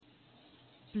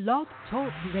Blog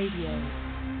Talk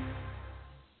Radio.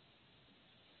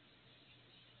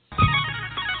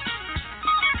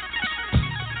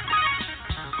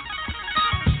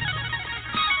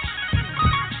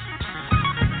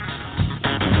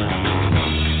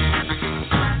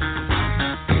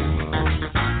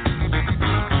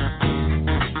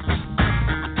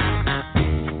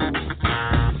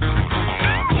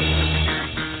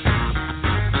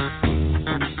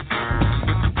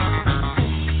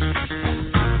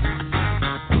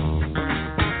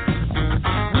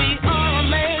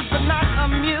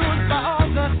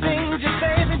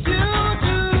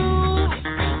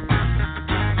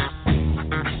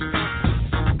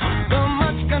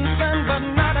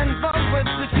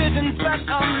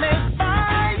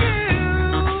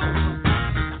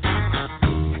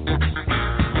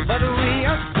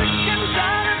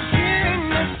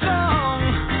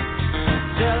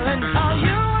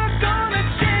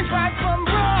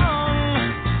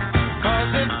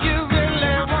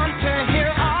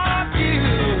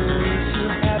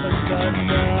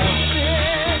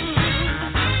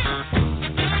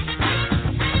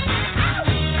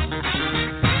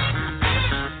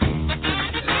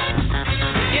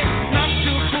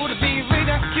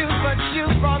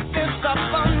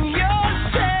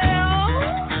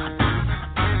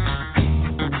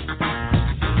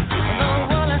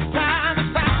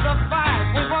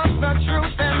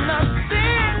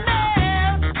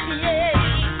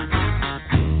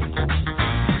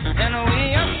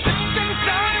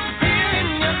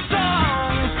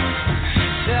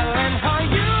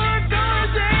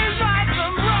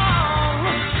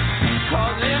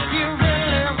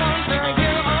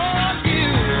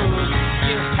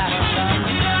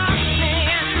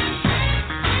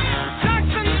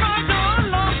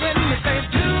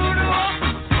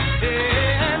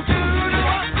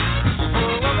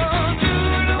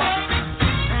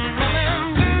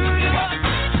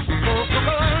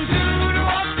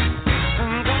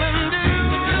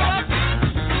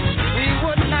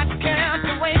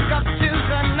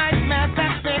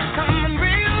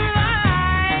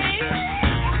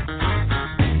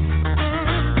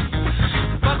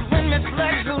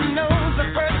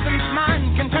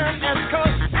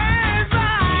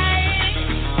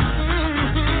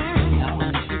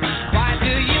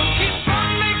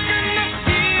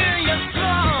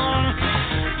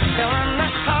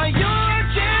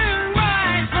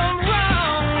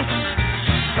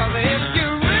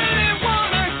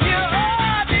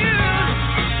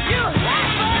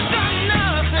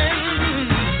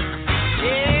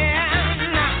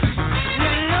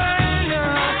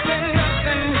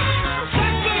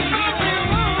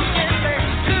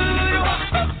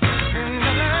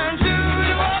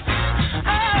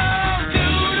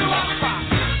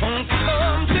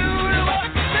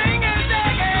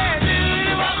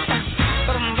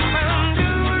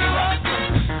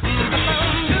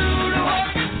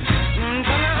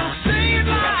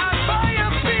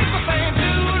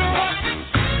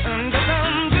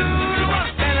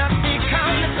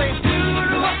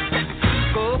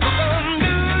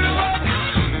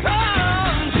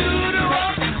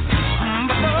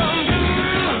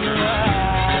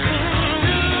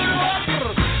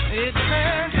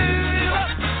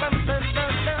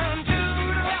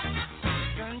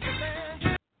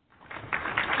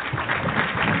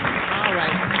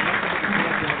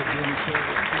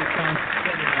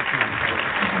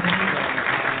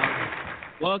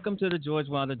 Welcome to the George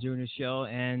Wilder Jr. Show,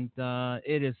 and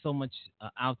it is so much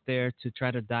out there to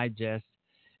try to digest,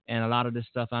 and a lot of this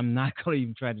stuff I'm not going to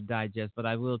even try to digest, but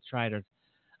I will try to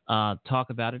talk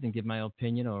about it and give my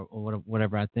opinion or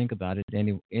whatever I think about it.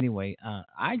 Anyway,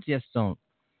 I just don't.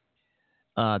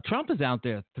 Trump is out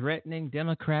there threatening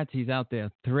Democrats. He's out there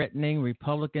threatening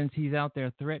Republicans. He's out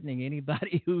there threatening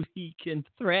anybody who he can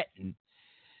threaten.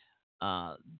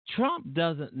 Trump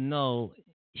doesn't know.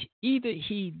 Either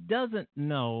he doesn't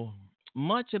know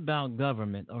much about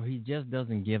government or he just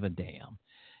doesn't give a damn.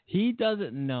 He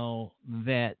doesn't know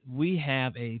that we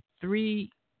have a three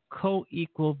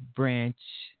co-equal branches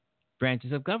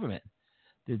of government: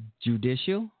 the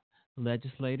judicial,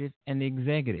 legislative, and the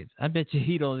executive. I bet you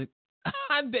he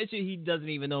doesn't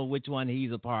even know which one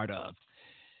he's a part of.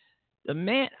 The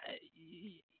man,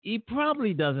 he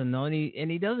probably doesn't know, and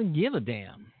he doesn't give a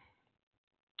damn.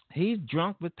 He's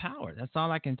drunk with power. That's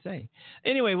all I can say.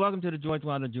 Anyway, welcome to the George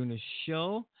Wilder Jr.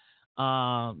 Show.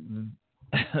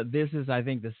 This is, I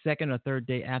think, the second or third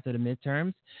day after the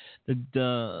midterms.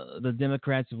 The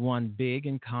Democrats won big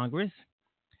in Congress,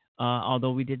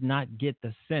 although we did not get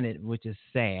the Senate, which is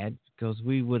sad because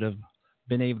we would have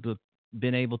been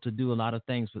able to do a lot of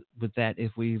things with that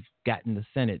if we've gotten the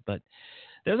Senate. But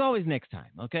There's always next time,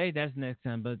 okay? That's next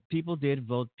time. But people did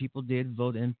vote. People did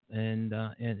vote in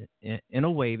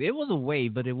a wave. It was a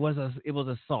wave, but it was a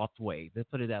soft wave. Let's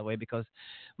put it that way because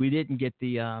we didn't get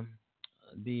the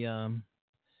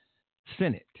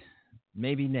Senate.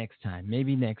 Maybe next time.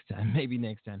 Maybe next time. Maybe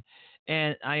next time.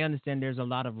 And I understand there's a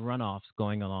lot of runoffs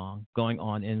going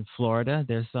on in Florida.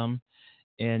 There's some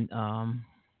in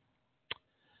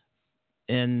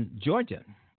Georgia,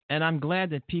 and I'm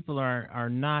glad that people are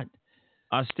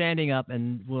standing up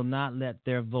and will not let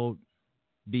their vote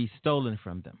be stolen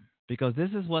from them because this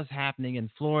is what's happening in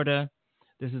Florida.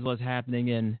 This is what's happening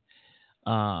in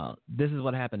this is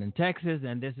what happened in Texas,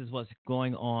 and this is what's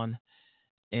going on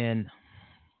in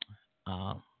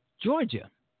uh, Georgia.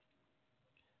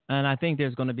 And I think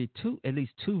there's going to be at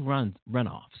least two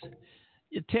runoffs.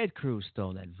 Ted Cruz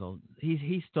stole that vote.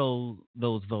 He stole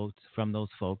those votes from those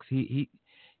folks. He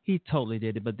totally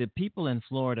did it. But the people in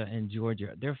Florida and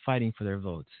Georgia, they're fighting for their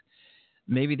votes.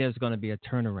 Maybe there's going to be a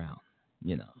turnaround,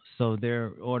 you know. So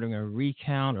they're ordering a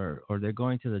recount, or they're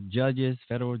going to the judges,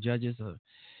 federal judges.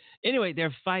 Anyway,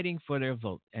 they're fighting for their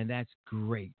vote, and that's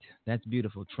great. That's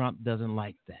beautiful. Trump doesn't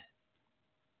like that.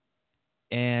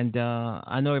 And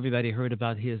I know everybody heard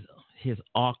about his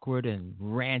awkward and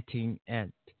ranting at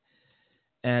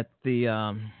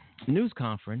the news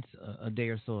conference a day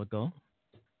or so ago.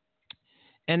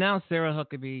 And now Sarah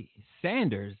Huckabee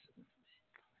Sanders,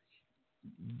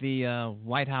 the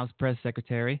White House press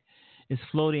secretary, is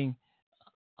floating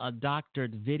a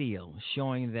doctored video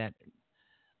showing that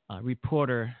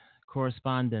reporter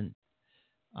correspondent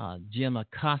Jim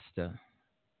Acosta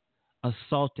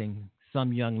assaulting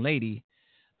some young lady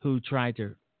who tried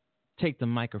to take the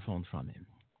microphone from him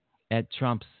at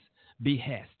Trump's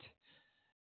behest.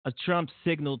 Trump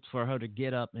signaled for her to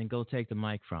get up and go take the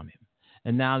mic from him.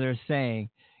 And now they're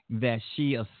saying that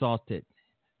he assaulted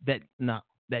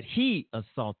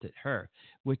her,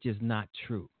 which is not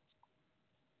true.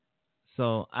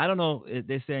 So I don't know.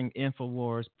 They're saying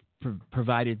InfoWars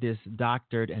provided this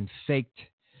doctored and faked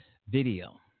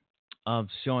video of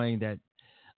showing that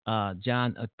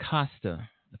John Acosta,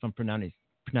 if I'm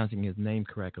pronouncing his name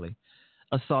correctly,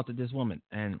 assaulted this woman.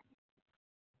 And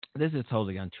this is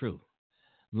totally untrue.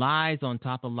 Lies on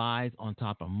top of lies on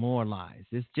top of more lies.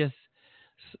 It's just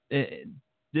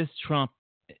this Trump,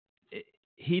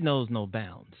 he knows no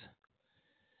bounds.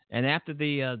 And after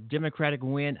the Democratic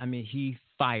win, I mean, he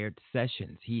fired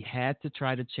Sessions. He had to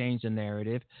try to change the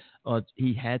narrative, or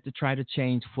he had to try to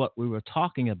change what we were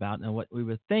talking about and what we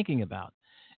were thinking about.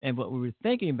 And what we were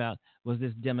thinking about was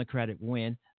this Democratic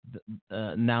win.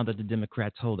 Now that the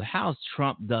Democrats hold the House,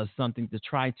 Trump does something to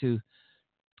try to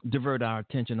divert our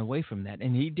attention away from that.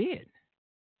 And he did.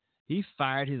 He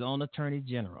fired his own attorney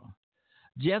general.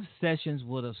 Jeff Sessions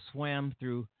would have swam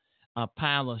through a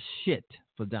pile of shit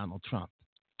for Donald Trump.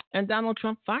 And Donald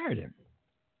Trump fired him.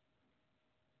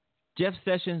 Jeff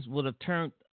Sessions would have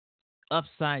turned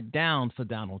upside down for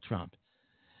Donald Trump.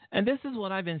 And this is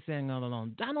what I've been saying all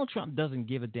along. Donald Trump doesn't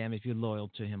give a damn if you're loyal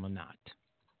to him or not.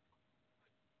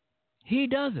 He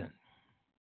doesn't.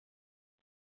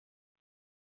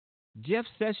 Jeff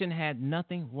Sessions had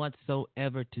nothing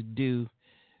whatsoever to do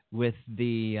with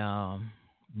the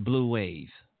blue wave,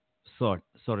 so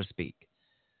to speak.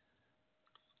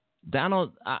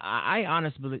 Donald, I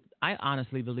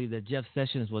honestly believe that Jeff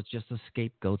Sessions was just a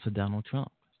scapegoat for Donald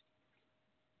Trump.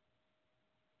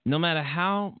 No matter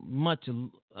how much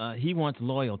he wants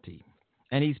loyalty,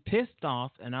 and he's pissed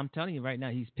off, and I'm telling you right now,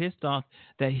 he's pissed off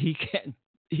that he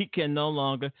can no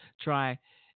longer try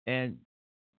and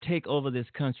take over this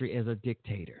country as a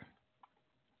dictator.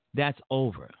 That's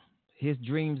over. His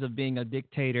dreams of being a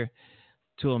dictator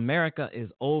to America is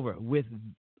over with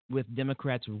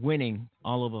Democrats winning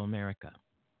all over America.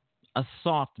 A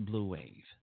soft blue wave.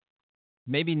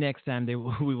 Maybe next time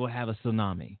we will have a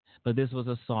tsunami, but this was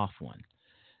a soft one.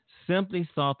 Simply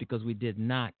soft because we did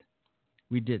not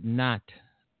get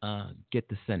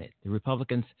the Senate. The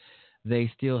Republicans,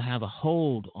 they still have a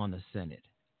hold on the Senate,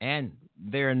 and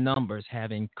their numbers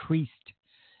have increased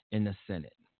in the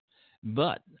Senate.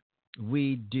 But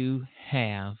we do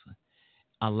have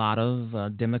a lot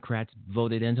of Democrats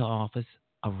voted into office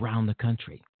around the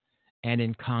country and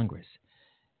in Congress.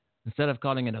 Instead of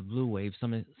calling it a blue wave,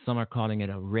 some are calling it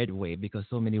a red wave because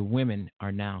so many women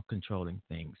are now controlling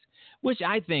things, which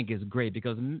I think is great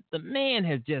because the men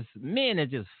have just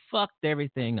fucked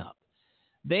everything up.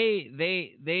 They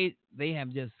have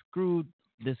just screwed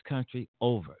this country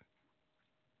over.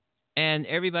 And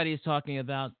everybody is talking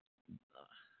about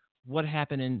what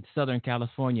happened in Southern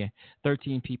California.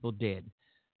 13 people dead,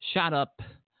 shot up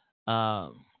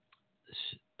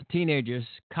teenagers,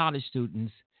 college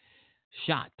students,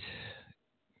 shot.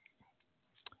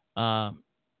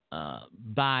 uh,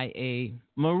 by a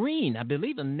Marine, I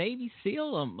believe a Navy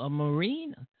SEAL, a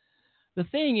Marine. The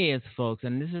thing is, folks,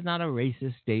 and this is not a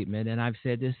racist statement, and I've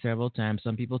said this several times.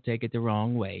 Some people take it the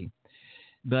wrong way,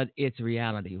 but it's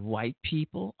reality. White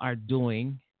people are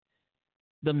doing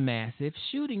the massive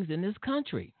shootings in this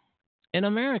country, in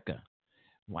America.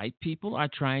 White people are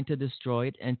trying to destroy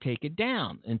it and take it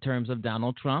down. In terms of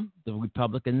Donald Trump, the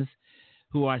Republicans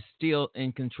who are still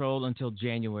in control until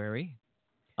January,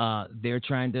 they're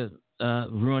trying to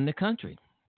ruin the country.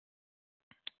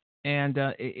 And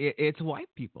it's white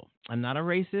people. I'm not a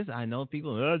racist. I know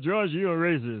people, George, you're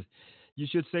a racist. You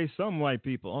should say some white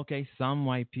people. Okay, some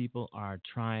white people are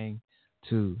trying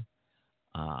to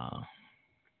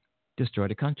destroy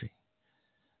the country.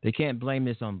 They can't blame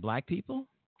this on black people.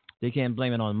 They can't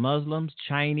blame it on Muslims,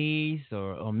 Chinese,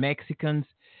 or Mexicans.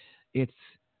 It's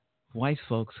white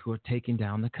folks who are taking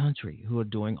down the country, who are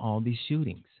doing all these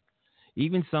shootings.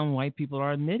 Even some white people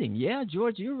are admitting, yeah,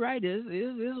 George, you're right.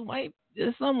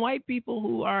 There's some white people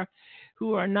who are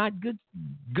not good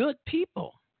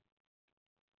people.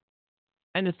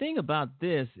 And the thing about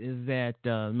this is that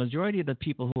the majority of the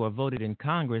people who are voted in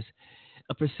Congress,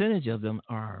 a percentage of them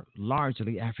are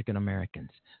largely African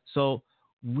Americans. So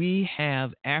we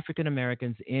have African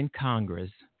Americans in Congress,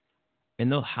 in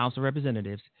the House of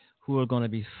Representatives, who are going to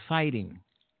be fighting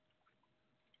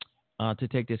to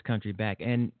take this country back.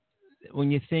 And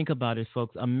when you think about it,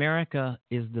 folks, America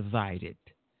is divided,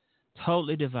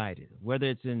 totally divided, whether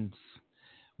it's in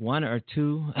one or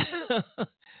two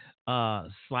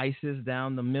slices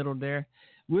down the middle there.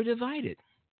 We're divided.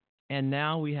 And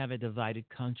now we have a divided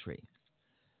country.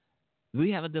 We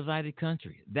have a divided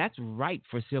country. That's ripe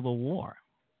for civil war.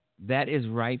 That is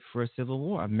ripe for a civil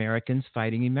war. Americans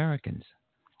fighting Americans.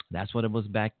 That's what it was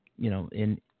back,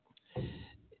 in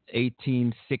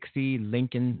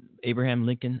 1860, Abraham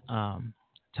Lincoln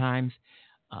times.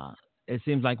 It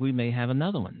seems like we may have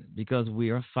another one because we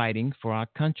are fighting for our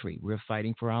country. We're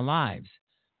fighting for our lives.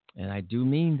 And I do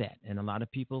mean that. And a lot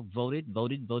of people voted,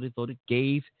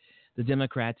 gave the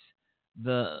Democrats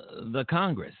the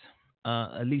Congress,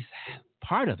 at least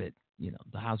part of it,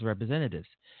 the House of Representatives.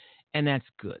 And that's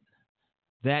good.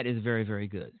 That is very, very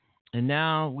good. And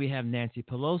now we have Nancy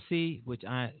Pelosi,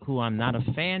 who I'm not a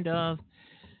fan of,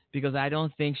 because I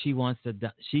don't think she wants to.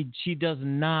 She does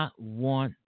not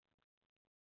want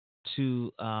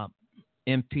to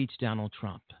impeach Donald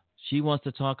Trump. She wants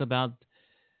to talk about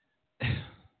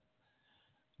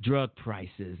drug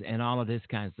prices and all of this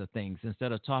kinds of things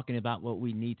instead of talking about what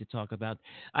we need to talk about.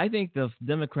 I think the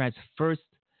Democrats first,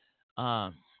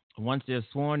 once they're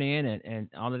sworn in and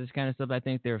all of this kind of stuff, I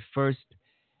think their first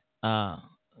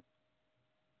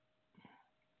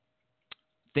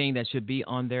thing that should be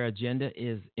on their agenda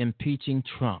is impeaching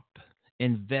Trump,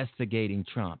 investigating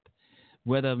Trump,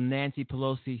 whether Nancy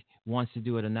Pelosi wants to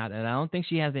do it or not. And I don't think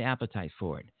she has the appetite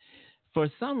for it. For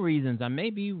some reasons, I may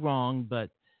be wrong, but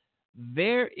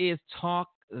there is talk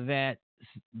that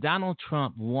Donald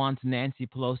Trump wants Nancy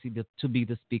Pelosi to be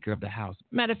the Speaker of the House.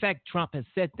 Matter of fact, Trump has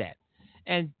said that.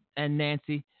 And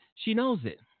Nancy, she knows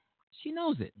it. She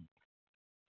knows it.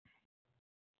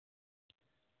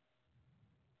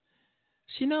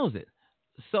 She knows it.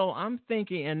 So I'm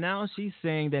thinking, and now she's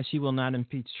saying that she will not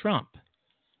impeach Trump.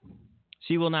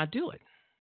 She will not do it.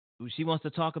 She wants to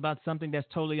talk about something that's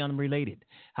totally unrelated.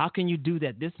 How can you do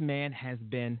that? This man has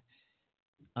been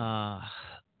a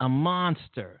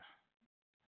monster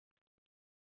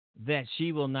that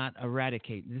she will not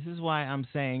eradicate. This is why I'm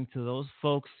saying to those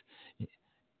folks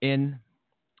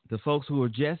the folks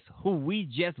who we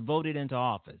just voted into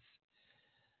office,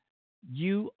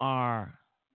 you are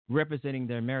representing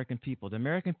the American people. The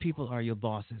American people are your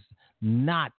bosses,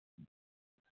 not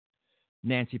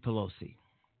Nancy Pelosi.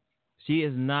 She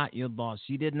is not your boss.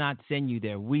 She did not send you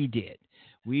there. We did.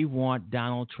 We want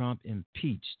Donald Trump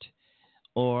impeached,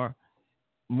 or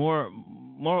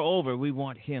moreover, we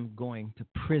want him going to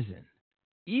prison.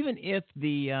 Even if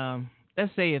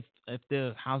let's say if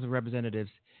the House of Representatives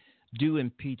do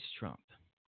impeach Trump,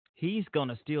 he's going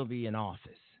to still be in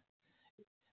office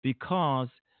because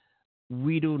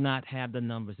we do not have the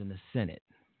numbers in the Senate.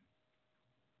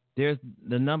 The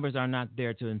numbers are not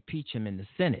there to impeach him in the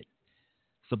Senate.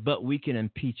 But we can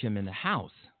impeach him in the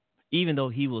House, even though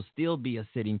he will still be a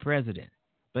sitting president.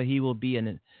 But he will be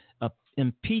an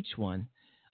impeached one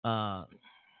from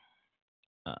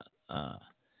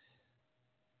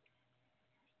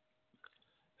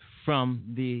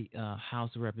the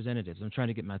House of Representatives. I'm trying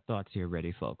to get my thoughts here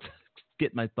ready, folks.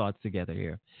 Get my thoughts together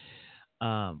here.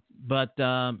 But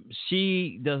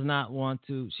she does not want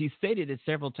to. She stated it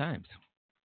several times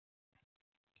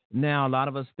Now, a lot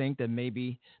of us think that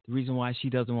maybe the reason why she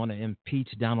doesn't want to impeach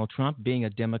Donald Trump, being a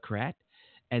Democrat,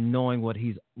 and knowing what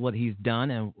he's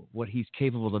done and what he's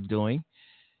capable of doing,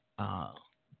 uh,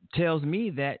 tells me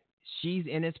that she's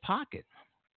in his pocket.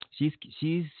 She's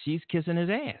she's kissing his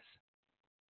ass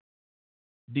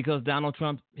because Donald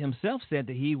Trump himself said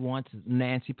that he wants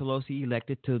Nancy Pelosi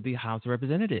elected to the House of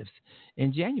Representatives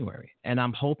in January, and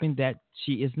I'm hoping that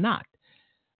she is not.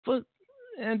 For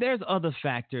and there's other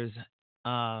factors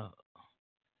uh,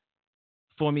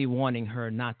 for me wanting her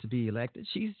not to be elected.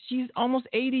 She's almost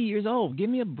 80 years old. Give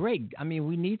me a break. I mean,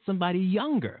 we need somebody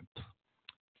younger.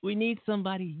 We need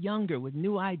somebody younger with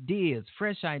new ideas,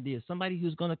 fresh ideas, somebody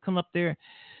who's going to come up there,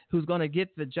 who's going to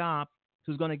get the job,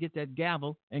 who's going to get that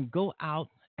gavel and go out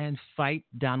and fight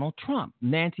Donald Trump.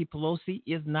 Nancy Pelosi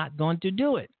is not going to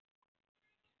do it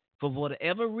for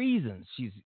whatever reasons.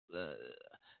 Uh,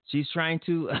 she's trying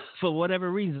to, for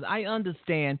whatever reasons. I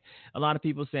understand a lot of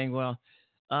people saying, well,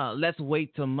 let's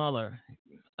wait till Mueller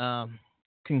um,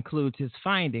 concludes his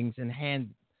findings and hand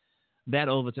that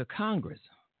over to Congress.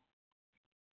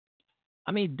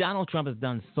 I mean, Donald Trump has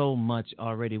done so much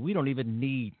already. We don't even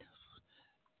need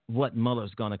what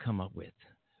Mueller's going to come up with.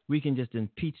 We can just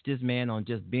impeach this man on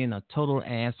just being a total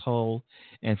asshole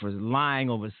and for lying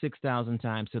over 6,000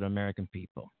 times to the American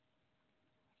people.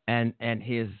 And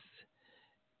his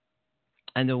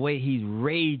and the way he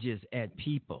rages at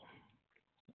people.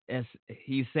 As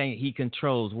he's saying he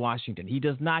controls Washington. He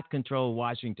does not control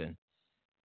Washington.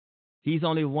 He's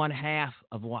only one half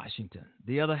of Washington.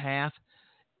 The other half,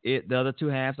 the other two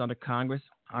halves under Congress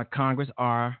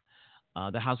are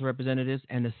the House of Representatives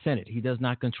and the Senate. He does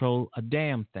not control a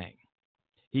damn thing.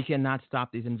 He cannot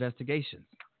stop these investigations.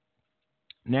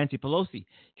 Nancy Pelosi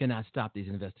cannot stop these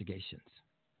investigations.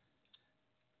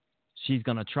 She's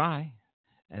gonna try,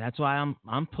 and that's why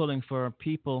I'm pulling for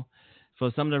people,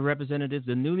 for some of the representatives,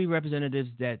 the newly representatives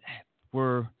that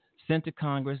were sent to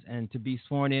Congress and to be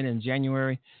sworn in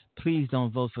January. Please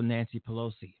don't vote for Nancy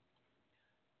Pelosi.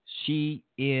 She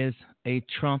is a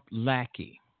Trump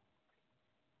lackey.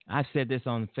 I've said this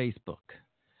on Facebook.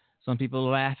 Some people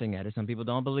are laughing at it. Some people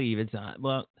don't believe it.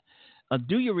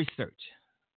 Do your research.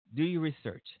 Do your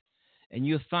research. And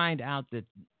you'll find out that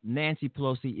Nancy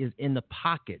Pelosi is in the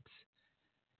pockets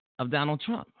of Donald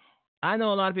Trump. I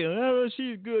know a lot of people, oh,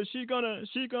 she's good. She's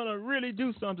gonna really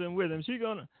do something with him. She's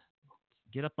gonna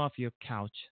get up off your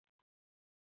couch.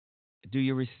 Do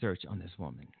your research on this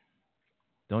woman.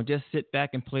 Don't just sit back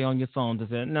and play on your phone and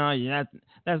say, no,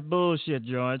 that's bullshit,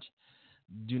 George.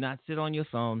 Do not sit on your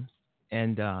phone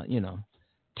and,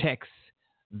 text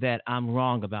that I'm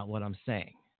wrong about what I'm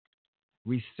saying.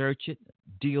 Research it,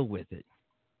 deal with it,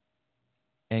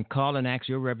 and call and ask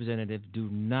your representative, do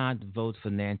not vote for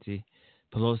Nancy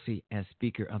Pelosi as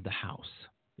Speaker of the House.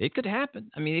 It could happen.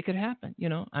 I mean, it could happen.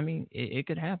 It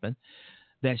could happen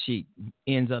that she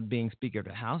ends up being Speaker of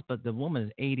the House, but the woman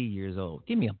is 80 years old.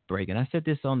 Give me a break. And I said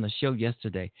this on the show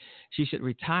yesterday. She should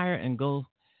retire and go,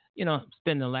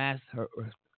 spend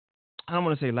I don't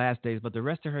want to say last days, but the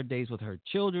rest of her days with her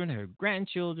children, her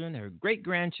grandchildren, her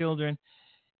great-grandchildren,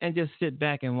 and just sit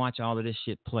back and watch all of this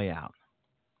shit play out.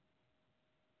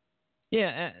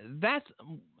 Yeah,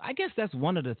 I guess that's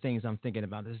one of the things I'm thinking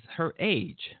about is her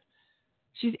age.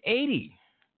 She's 80,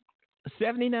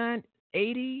 79,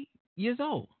 80 years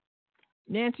old.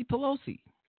 Nancy Pelosi.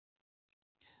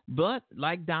 But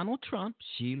like Donald Trump,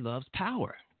 she loves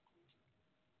power.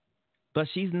 But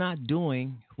she's not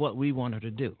doing what we want her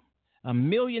to do. 1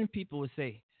 million people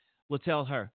will tell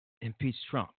her, impeach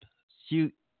Trump.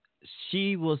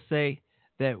 She will say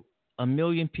that 1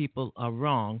 million people are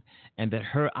wrong and that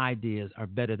her ideas are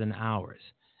better than ours.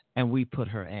 And we put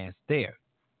her ass there.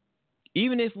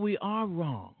 Even if we are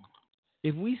wrong,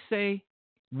 if we say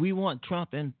we want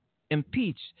Trump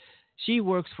impeached, she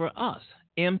works for us.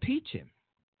 Impeach him.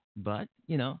 But,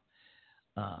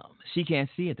 she can't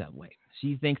see it that way.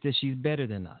 She thinks that she's better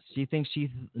than us. She thinks she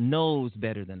knows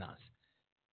better than us.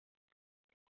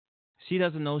 She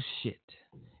doesn't know shit.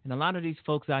 And a lot of these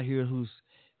folks out here who's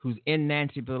in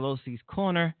Nancy Pelosi's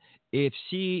corner, if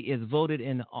she is voted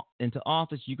into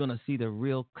office, you're going to see the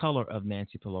real color of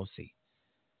Nancy Pelosi.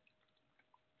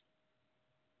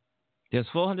 There's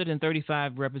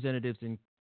 435 representatives in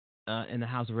the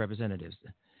House of Representatives.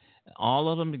 All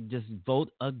of them just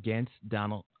vote against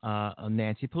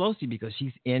Nancy Pelosi because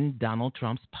she's in Donald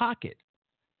Trump's pocket.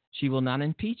 She will not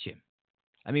impeach him.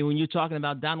 I mean, when you're talking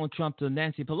about Donald Trump to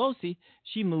Nancy Pelosi,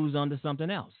 she moves on to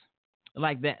something else.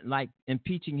 Like that, like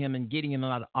impeaching him and getting him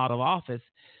out of office,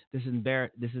 this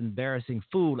embarrassing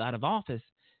fool out of office.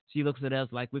 She looks at us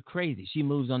like we're crazy. She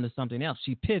moves on to something else.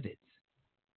 She pivots.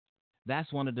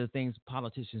 That's one of the things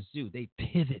politicians do. They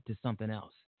pivot to something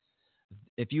else.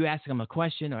 If you ask them a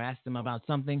question or ask them about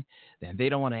something that they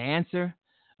don't want to answer,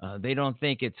 they don't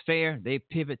think it's fair, they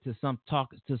pivot to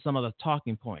some other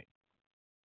talking point.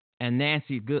 And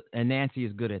Nancy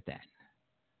is good at that.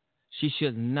 She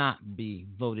should not be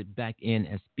voted back in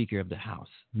as Speaker of the House.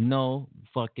 No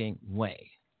fucking way.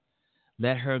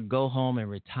 Let her go home and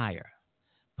retire.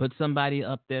 Put somebody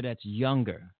up there that's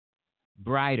younger,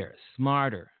 brighter,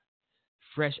 smarter,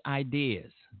 fresh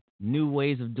ideas, new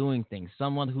ways of doing things.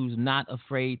 Someone who's not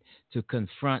afraid to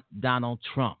confront Donald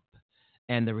Trump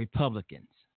and the Republicans.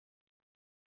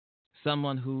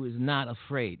 Someone who is not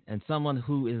afraid and someone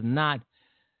who is not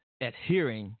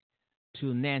adhering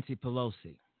to Nancy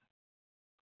Pelosi.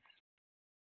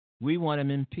 We want him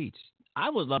impeached.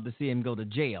 I would love to see him go to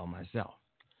jail myself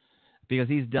because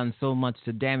he's done so much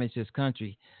to damage this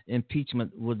country.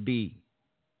 Impeachment would be,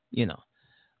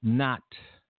 not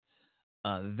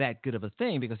that good of a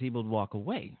thing because he would walk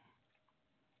away.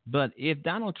 But if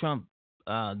Donald Trump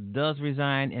does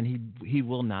resign, and he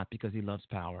will not because he loves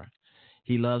power,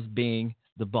 he loves being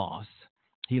the boss.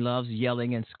 He loves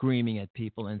yelling and screaming at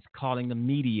people and calling the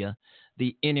media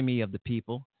the enemy of the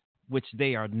people, which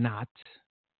they are not.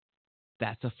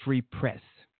 That's a free press.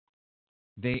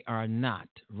 They are not.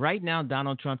 Right now,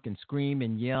 Donald Trump can scream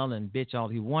and yell and bitch all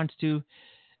he wants to.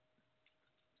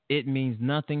 It means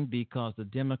nothing because the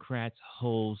Democrats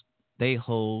hold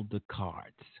the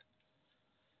cards.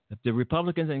 If the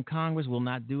Republicans in Congress will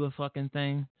not do a fucking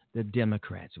thing, the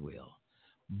Democrats will.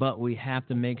 But we have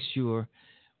to make sure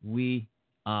we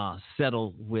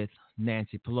settle with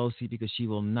Nancy Pelosi because she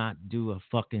will not do a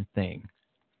fucking thing.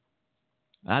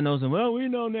 I know some, well, we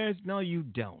know Nancy. No, you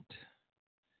don't.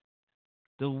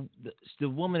 The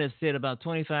woman has said about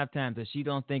 25 times that she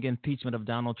don't think impeachment of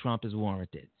Donald Trump is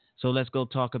warranted. So let's go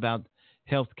talk about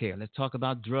health care. Let's talk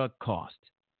about drug cost.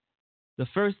 The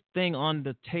first thing on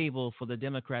the table for the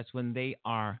Democrats when they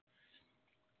are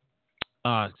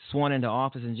sworn into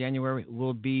office in January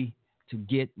will be to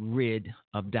get rid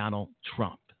of Donald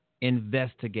Trump.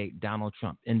 Investigate Donald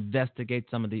Trump. Investigate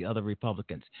some of the other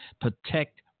Republicans.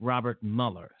 Protect Robert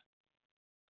Mueller.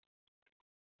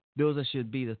 Those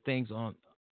should be the things on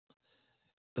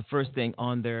the first thing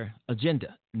on their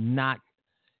agenda, not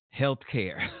health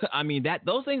care. I mean,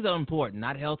 those things are important,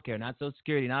 not health care, not Social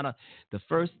Security. The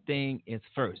first thing is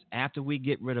first. After we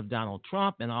get rid of Donald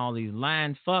Trump and all these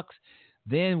lying fucks,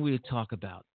 then we'll talk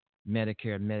about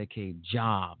Medicare and Medicaid,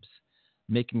 jobs,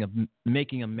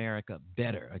 making America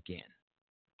better again.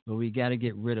 But we got to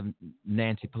get rid of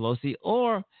Nancy Pelosi,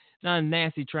 or now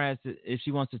Nancy tries to, if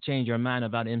she wants to change her mind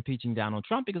about impeaching Donald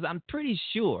Trump, because I'm pretty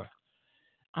sure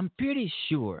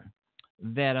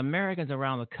that Americans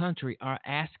around the country are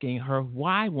asking her,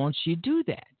 why won't she do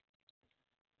that?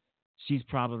 She's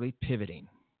probably pivoting.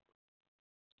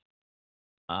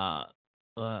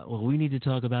 Well, we need to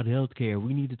talk about health care.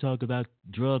 We need to talk about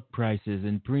drug prices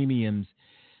and premiums.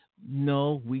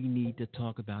 No, we need to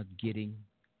talk about getting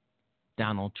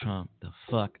Donald Trump the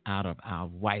fuck out of our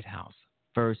White House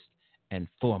first and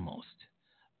foremost.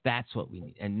 That's what we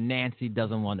need. And Nancy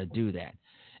doesn't want to do that.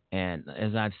 And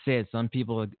as I've said, some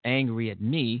people are angry at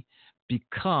me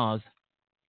because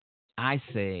I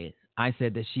said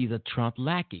that she's a Trump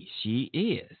lackey. She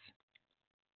is.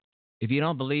 If you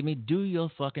don't believe me, do your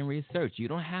fucking research. You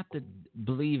don't have to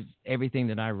believe everything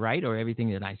that I write or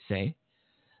everything that I say.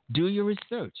 Do your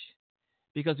research.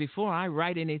 Because before I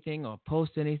write anything or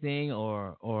post anything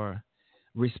or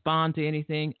respond to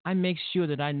anything, I make sure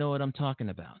that I know what I'm talking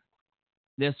about.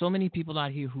 There's so many people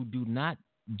out here who do not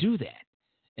do that.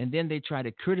 And then they try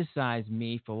to criticize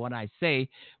me for what I say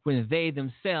when they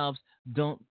themselves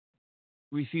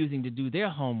refusing to do their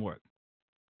homework.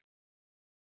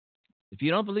 If you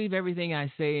don't believe everything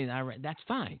I say and I write, that's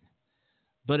fine.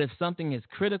 But if something as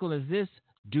critical as this,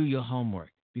 do your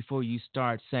homework before you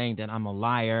start saying that I'm a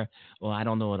liar or I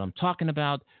don't know what I'm talking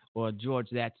about or, George,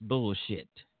 that's bullshit.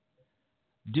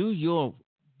 Do your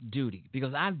duty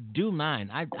because I do mine.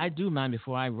 I do mine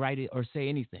before I write it or say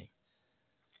anything.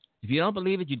 If you don't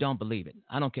believe it, you don't believe it.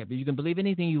 I don't care. But you can believe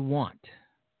anything you want.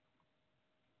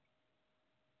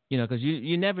 Because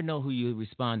you never know who you're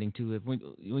responding to.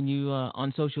 When you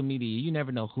on social media, you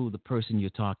never know who the person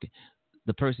you're talking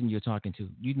to.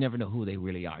 You never know who they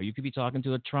really are. You could be talking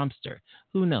to a Trumpster.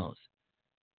 Who knows?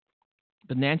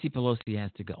 But Nancy Pelosi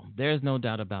has to go. There's no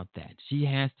doubt about that. She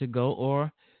has to go,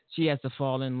 or she has to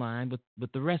fall in line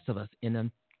with the rest of us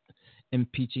in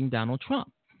impeaching Donald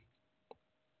Trump.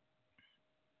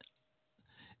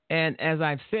 And as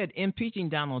I've said, impeaching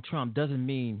Donald Trump doesn't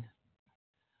mean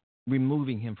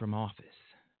removing him from office.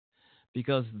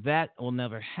 because that will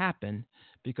never happen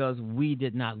because we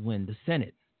did not win the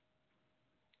Senate.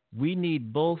 We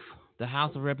need both the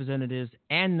House of Representatives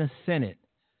and the Senate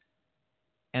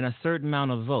and a certain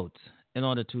amount of votes in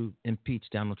order to impeach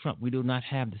Donald Trump. We do not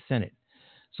have the Senate.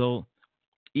 So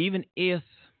even if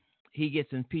he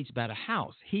gets impeached by the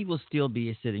House, he will still be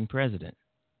a sitting president.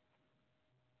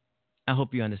 I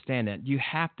hope you understand that. You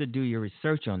have to do your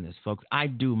research on this, folks. I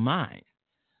do mine.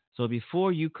 So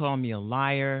before you call me a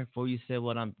liar, before you say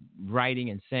what I'm writing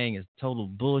and saying is total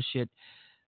bullshit,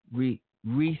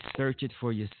 research it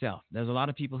for yourself. There's a lot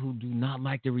of people who do not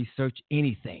like to research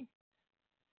anything.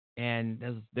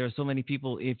 And there are so many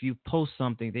people, if you post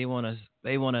something, they want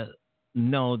to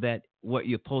know that what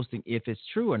you're posting, if it's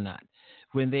true or not,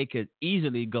 when they could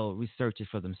easily go research it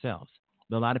for themselves.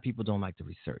 But a lot of people don't like to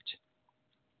research.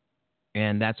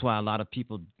 And that's why a lot of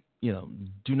people,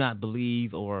 do not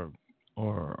believe or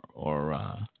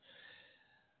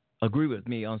agree with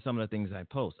me on some of the things I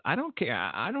post. I don't care.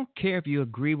 I don't care if you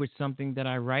agree with something that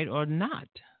I write or not.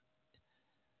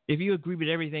 If you agree with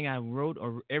everything I wrote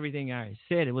or everything I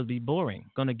said, it would be boring.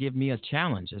 It's going to give me a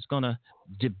challenge. It's going to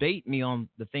debate me on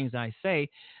the things I say,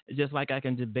 just like I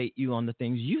can debate you on the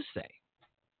things you say.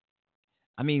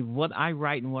 I mean, what I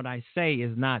write and what I say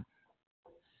is not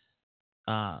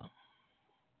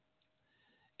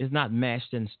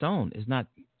mashed in stone. It's not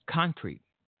concrete.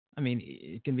 I mean,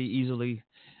 it can be easily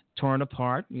torn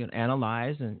apart,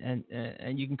 analyzed, and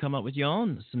you can come up with your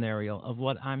own scenario of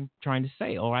what I'm trying to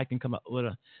say, or I can come up with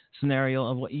a scenario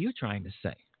of what you're trying to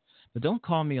say. But don't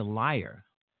call me a liar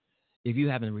if you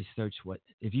haven't researched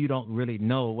if you don't really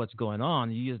know what's going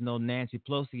on. You just know Nancy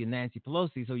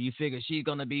Pelosi, so you figure she's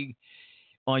going to be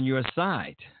on your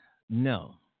side.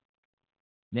 No.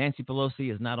 Nancy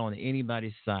Pelosi is not on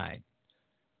anybody's side.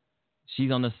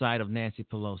 She's on the side of Nancy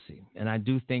Pelosi. And I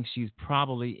do think she's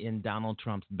probably in Donald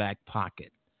Trump's back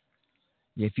pocket.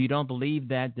 If you don't believe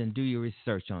that, then do your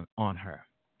research on her.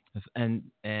 And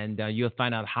you'll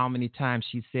find out how many times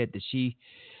she said that she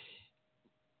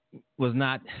was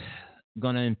not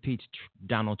going to impeach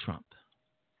Donald Trump.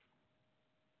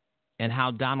 And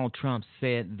how Donald Trump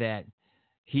said that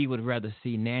he would rather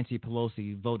see Nancy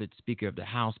Pelosi voted Speaker of the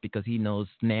House because he knows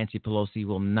Nancy Pelosi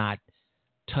will not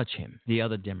touch him. The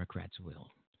other Democrats will.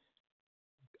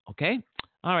 Okay?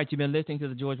 All right, you've been listening to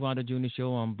the George Wilder Jr.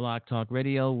 Show on Blog Talk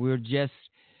Radio. We're just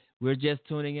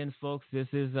tuning in, folks. This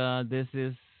is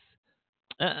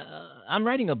I'm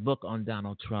writing a book on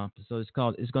Donald Trump. So it's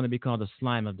going to be called The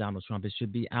Slime of Donald Trump. It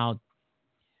should be out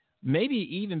maybe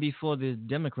even before the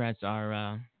Democrats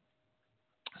are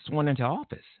sworn into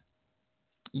office.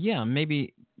 Yeah,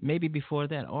 maybe before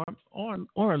that,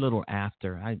 or a little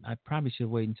after. I probably should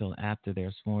wait until after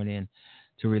they're sworn in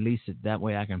to release it. That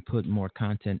way, I can put more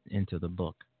content into the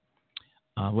book,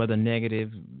 whether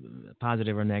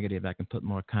positive or negative. I can put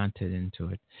more content into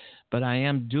it. But I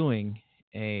am doing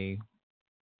a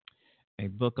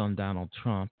book on Donald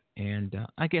Trump, and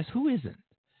I guess who isn't?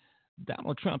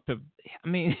 Donald Trump.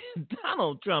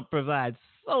 Donald Trump provides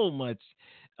so much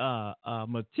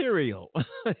material.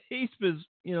 He's been,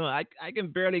 I can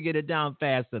barely get it down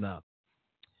fast enough.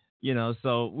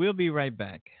 So we'll be right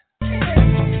back.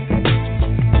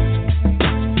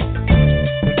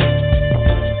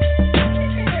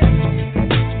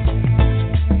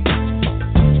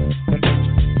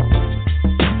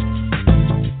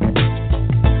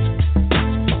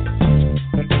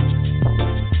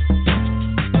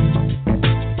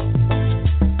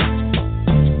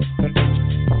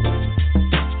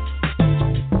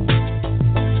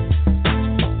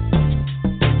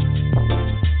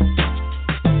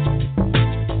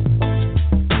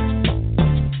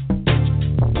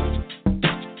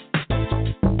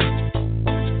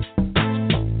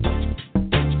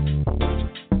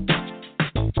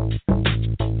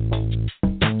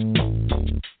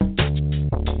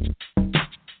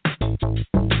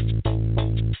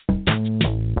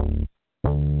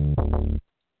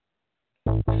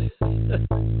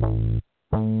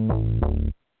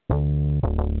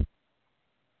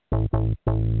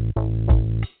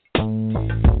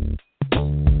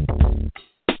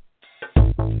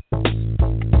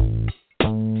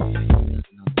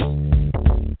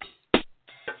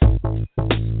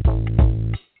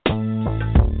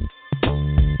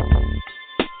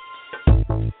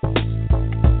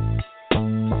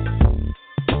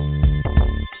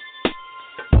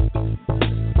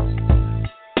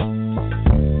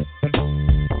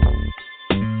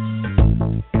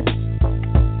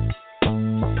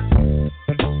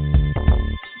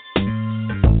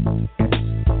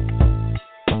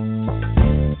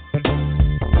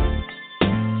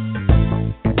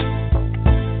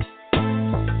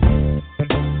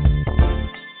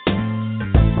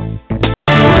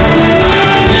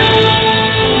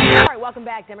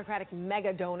 back. Democratic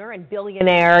mega donor and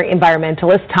billionaire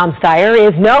environmentalist Tom Steyer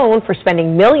is known for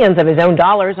spending millions of his own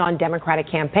dollars on Democratic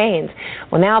campaigns.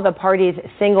 Well, now the party's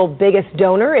single biggest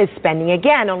donor is spending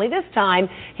again, only this time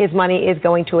his money is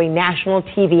going to a national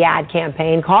TV ad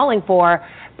campaign calling for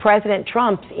President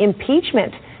Trump's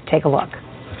impeachment. Take a look.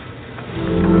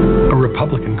 A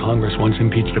Republican Congress once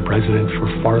impeached a president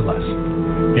for far less.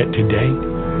 Yet today,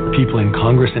 people in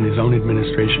Congress and his own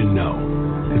administration know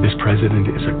that this president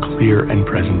is a clear and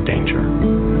present danger,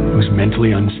 who's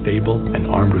mentally unstable and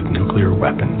armed with nuclear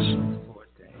weapons.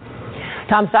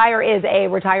 Tom Steyer is a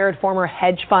retired former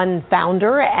hedge fund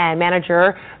founder and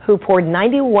manager who poured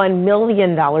 $91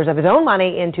 million of his own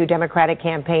money into Democratic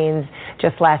campaigns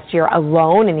just last year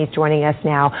alone, and he's joining us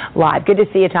now live. Good to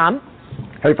see you, Tom.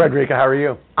 Hey, Frederica, how are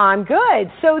you? I'm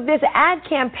good. So this ad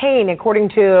campaign, according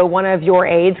to one of your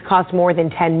aides, cost more than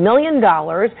 $10 million.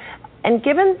 And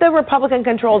given the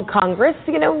Republican-controlled Congress,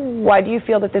 why do you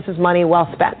feel that this is money well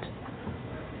spent?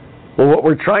 Well, what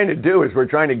we're trying to do is we're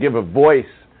trying to give a voice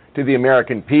to the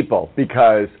American people,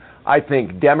 because I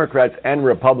think Democrats and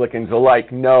Republicans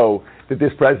alike know that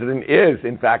this president is,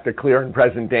 in fact, a clear and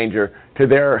present danger to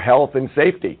their health and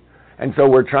safety. And so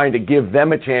we're trying to give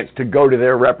them a chance to go to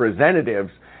their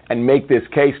representatives and make this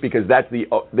case, because that's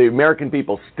the American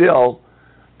people still,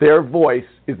 their voice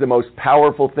is the most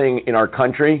powerful thing in our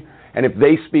country. And if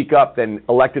they speak up, then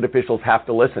elected officials have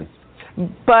to listen.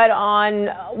 But on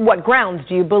what grounds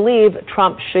do you believe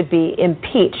Trump should be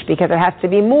impeached? Because it has to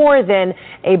be more than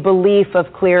a belief of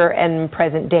clear and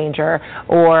present danger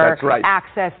or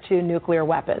access to nuclear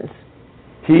weapons.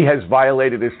 He has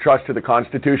violated his trust to the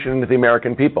Constitution and to the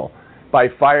American people. By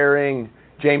firing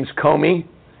James Comey,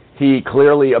 he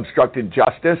clearly obstructed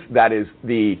justice. That is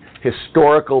the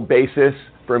historical basis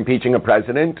for impeaching a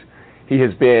president.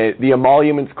 The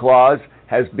emoluments clause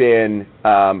has been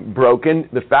broken.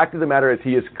 The fact of the matter is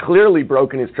he has clearly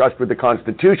broken his trust with the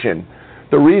Constitution.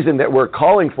 The reason that we're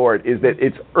calling for it is that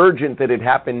it's urgent that it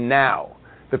happen now.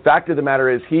 The fact of the matter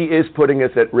is he is putting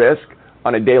us at risk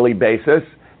on a daily basis,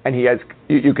 and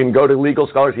you can go to legal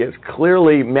scholars, he has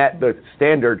clearly met the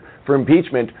standard for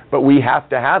impeachment, but we have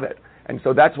to have it. And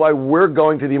so that's why we're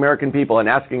going to the American people and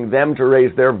asking them to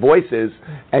raise their voices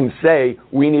and say,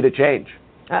 we need a change.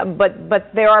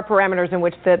 But there are parameters in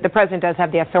which the president does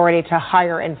have the authority to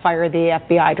hire and fire the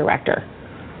FBI director.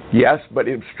 Yes, but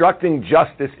obstructing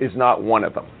justice is not one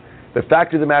of them. The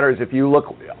fact of the matter is, if you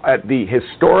look at the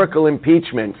historical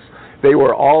impeachments, they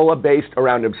were all based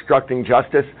around obstructing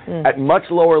justice at much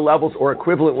lower levels or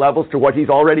equivalent levels to what he's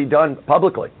already done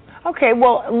publicly. Okay,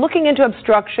 well, looking into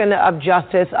obstruction of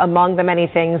justice, among the many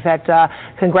things that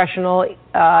congressional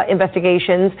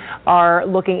investigations are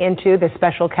looking into, the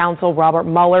special counsel Robert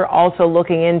Mueller also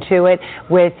looking into it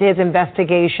with his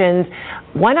investigations.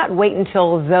 Why not wait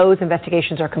until those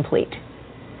investigations are complete?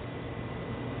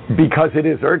 Because it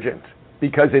is urgent.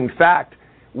 Because, in fact,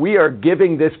 we are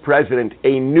giving this president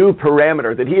a new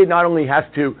parameter that he not only has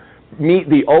to meet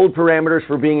the old parameters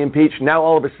for being impeached, now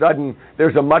all of a sudden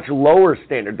there's a much lower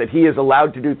standard that he is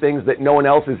allowed to do things that no one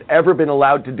else has ever been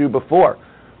allowed to do before.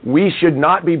 We should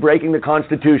not be breaking the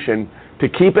Constitution to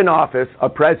keep in office a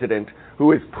president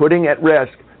who is putting at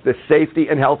risk the safety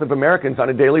and health of Americans on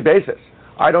a daily basis.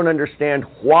 I don't understand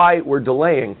why we're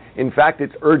delaying. In fact,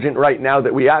 it's urgent right now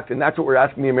that we act, and that's what we're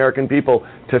asking the American people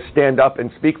to stand up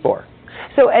and speak for.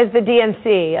 So as the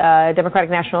DNC, Democratic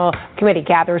National Committee,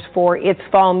 gathers for its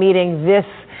fall meeting this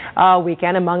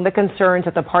weekend, among the concerns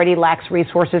that the party lacks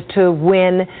resources to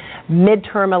win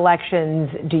midterm elections,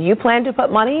 do you plan to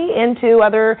put money into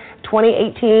other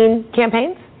 2018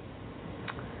 campaigns?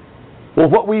 Well,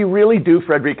 what we really do,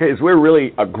 Frederica, is we're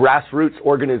really a grassroots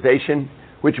organization,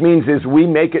 which means is we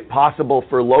make it possible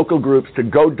for local groups to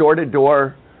go door to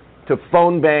door, to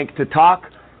phone bank, to talk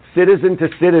citizen to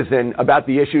citizen about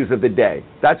the issues of the day.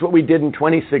 That's what we did in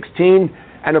 2016,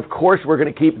 and of course we're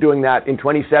going to keep doing that in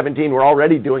 2017. We're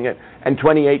already doing it, and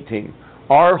 2018.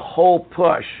 Our whole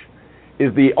push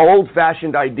is the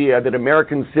old-fashioned idea that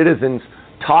American citizens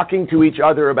talking to each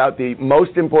other about the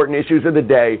most important issues of the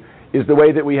day is the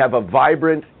way that we have a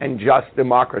vibrant and just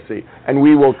democracy, and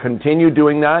we will continue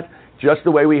doing that just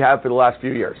the way we have for the last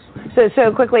few years.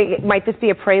 So quickly, might this be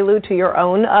a prelude to your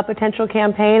own potential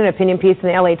campaign? An opinion piece in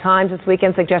the LA Times this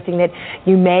weekend suggesting that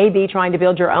you may be trying to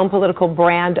build your own political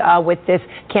brand with this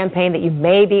campaign, that you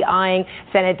may be eyeing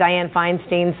Senate Dianne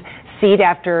Feinstein's seat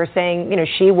after saying,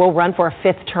 she will run for a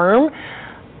fifth term.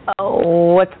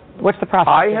 What's the process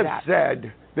I of have that?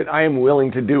 said that I am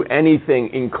willing to do anything,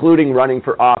 including running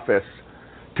for office,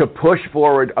 to push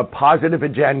forward a positive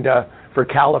agenda for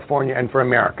California and for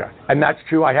America. And that's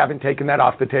true. I haven't taken that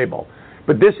off the table.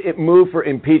 But this move for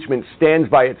impeachment stands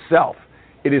by itself.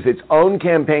 It is its own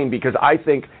campaign because I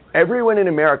think everyone in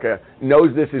America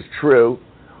knows this is true.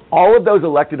 All of those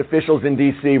elected officials in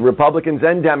D.C., Republicans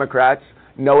and Democrats,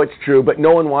 know it's true, but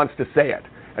no one wants to say it.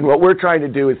 And what we're trying to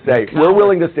do is say, we're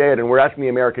willing to say it, and we're asking the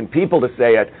American people to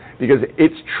say it because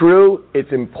it's true,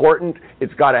 it's important,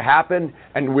 it's got to happen,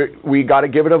 and we got to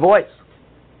give it a voice.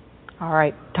 All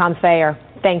right. Tom Thayer,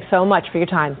 thanks so much for your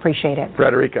time. Appreciate it.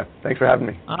 Frederica, thanks for having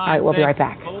me. All right, we'll be right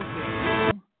back.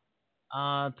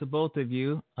 To both of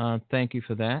you, thank you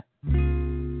for that. Freedom.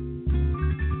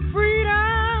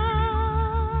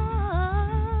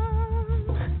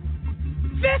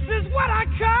 This is what I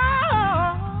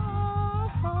call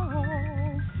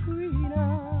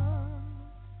freedom.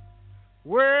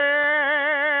 Well,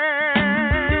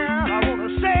 I want to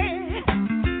say,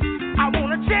 I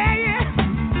want to tell you,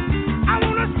 I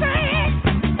want to say,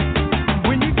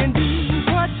 when you can do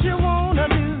what you want to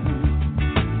do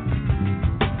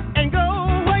and go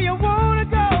where you want to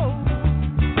go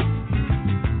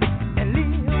and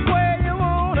live where you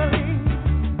want to live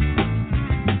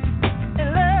and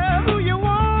love who you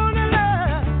want to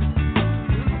love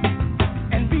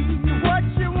and be what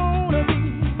you want to be.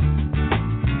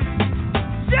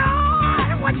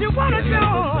 Joy, what you want to joy.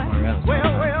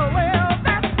 Well,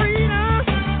 that's freedom.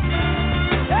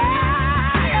 Yeah,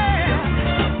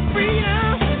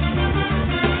 freedom.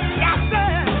 Yes,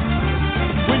 sir.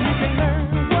 When you can learn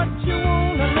what you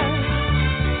want to learn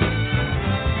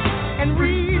and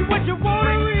read what you want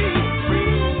to read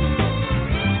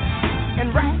and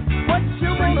write what you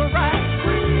want to write.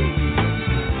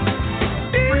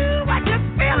 Do what you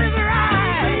feel is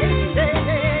right.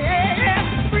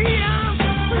 Yeah. Freedom.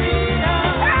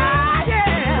 Ah,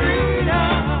 yeah. Freedom.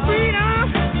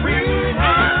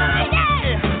 Ah,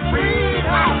 yeah.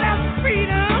 Oh, that's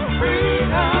freedom.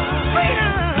 Freedom.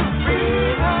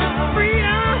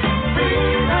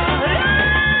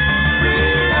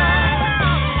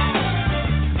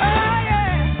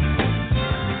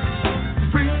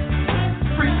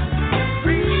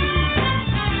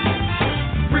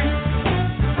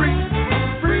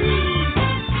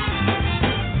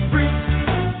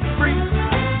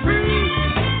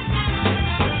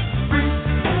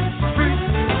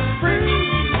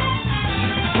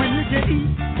 When you can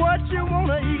eat what you want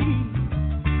to eat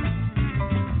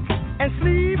and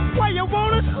sleep where you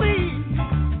want to sleep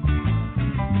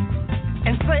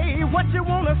and say what you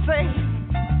want to say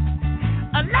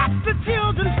and let the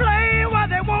children play while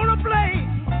they want to play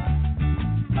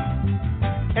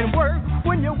and work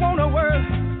when you want to work,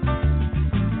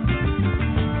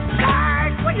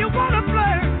 flirt when you want to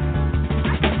flirt.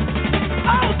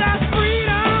 Oh, that's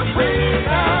freedom. Freedom.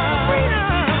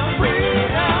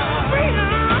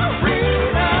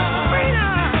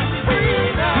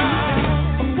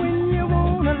 When you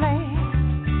want to laugh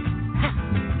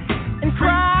and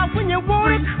cry when you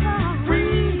want to cry,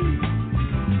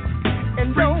 and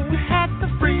don't have to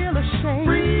feel ashamed.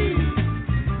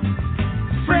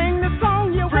 Sing the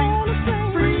song you want to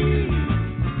sing.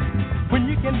 When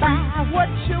you can buy what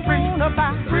you want to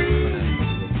buy,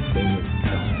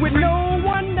 with no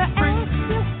one to ask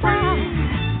you why.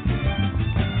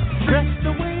 Dress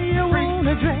the way you want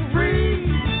to dress,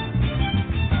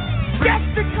 just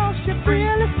because you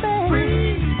feel it's bad.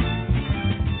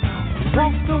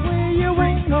 Walk the way you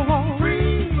want to walk,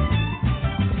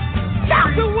 talk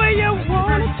the way you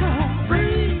want to talk,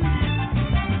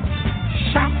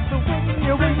 shout the way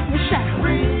you want to shout.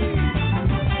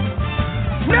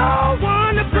 No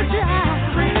one to put you out.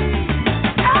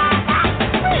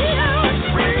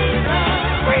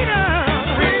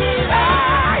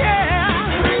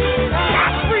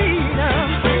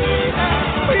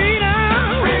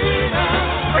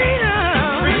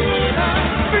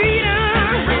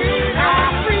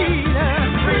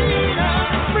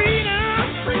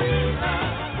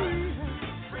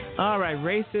 All right,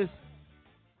 racist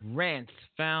rants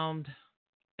found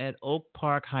at Oak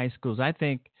Park High Schools. I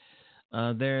think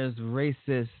there's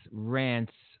racist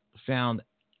rants found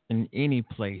in any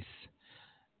place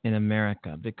in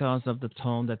America because of the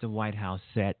tone that the White House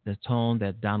set, the tone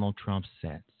that Donald Trump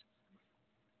sets.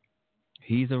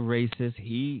 He's a racist.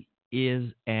 He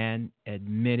is an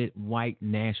admitted white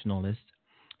nationalist.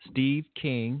 Steve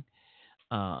King,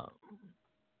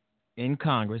 in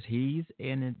Congress, he's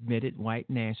an admitted white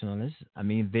nationalist. I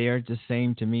mean, they're the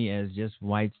same to me as just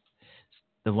whites,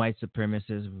 the white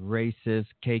supremacists, racists,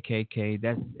 KKK.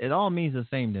 It all means the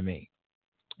same to me,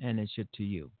 and it should to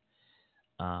you.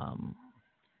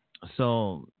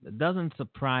 So it doesn't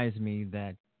surprise me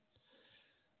that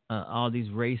all these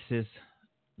racist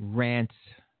rants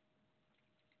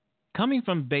coming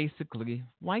from basically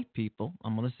white people,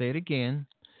 I'm going to say it again,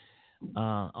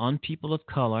 on people of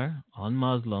color, on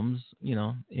Muslims,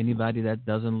 anybody that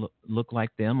doesn't look like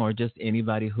them, or just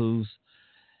anybody who's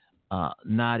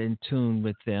not in tune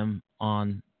with them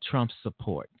on Trump's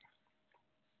support.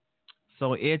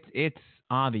 So it's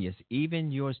obvious.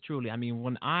 Even yours truly. I mean,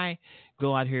 when I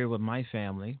go out here with my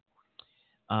family,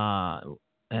 and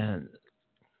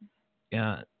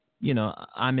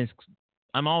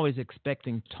I'm always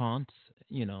expecting taunts,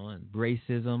 and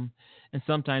racism, and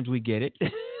sometimes we get it.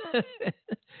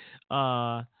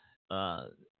 uh,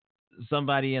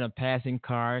 Somebody in a passing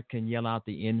car can yell out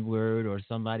the N-word, or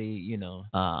somebody,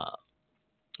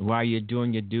 while you're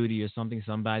doing your duty or something,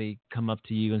 somebody come up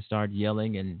to you and start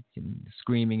yelling and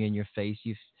screaming in your face.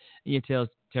 You tell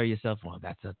yourself, well,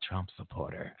 that's a Trump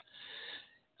supporter.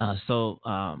 So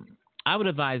I would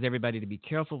advise everybody to be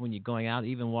careful when you're going out,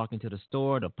 even walking to the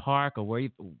store, the park, or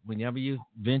whenever you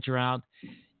venture out.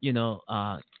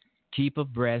 Keep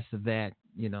abreast that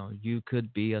you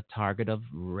could be a target of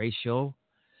racist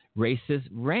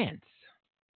rants.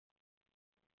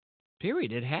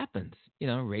 Period. It happens.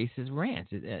 Racist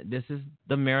rants. This is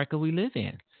the America we live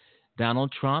in.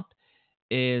 Donald Trump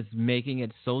is making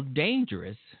it so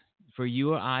dangerous for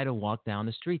you or I to walk down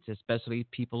the streets, especially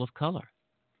people of color.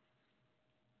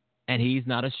 And he's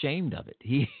not ashamed of it.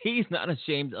 He's not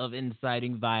ashamed of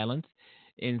inciting violence,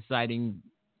 inciting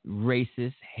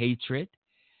racist hatred.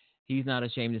 He's not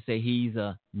ashamed to say he's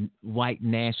a white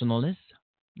nationalist,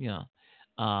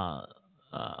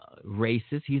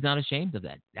 racist. He's not ashamed of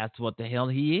that. That's what the hell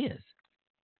he is.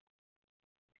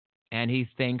 And he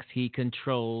thinks he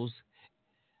controls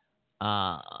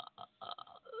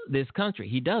this country.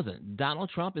 He doesn't.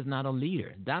 Donald Trump is not a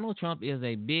leader. Donald Trump is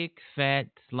a big, fat,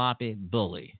 sloppy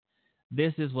bully.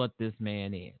 This is what this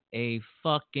man is, a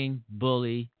fucking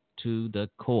bully to the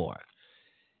core.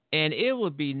 And it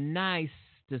would be nice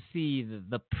to see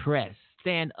the press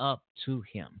stand up to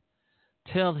him,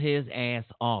 tell his ass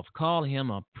off, call him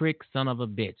a prick son of a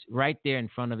bitch right there in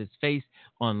front of his face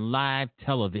on live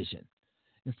television,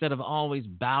 instead of always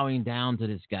bowing down to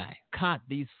this guy. Cut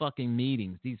these fucking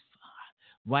meetings, these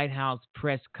White House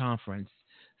press conferences.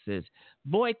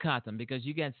 Boycott them, because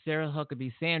you got Sarah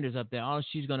Huckabee Sanders up there. All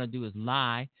she's going to do is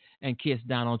lie and kiss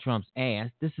Donald Trump's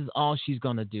ass. This is all she's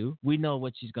going to do. We know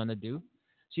what she's going to do.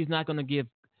 She's not going to give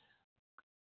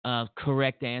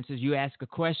correct answers. You ask a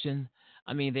question,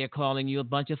 they're calling you a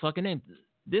bunch of fucking names.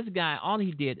 This guy, all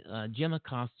he did, Jim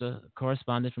Acosta,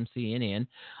 correspondent from CNN,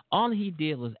 all he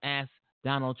did was ask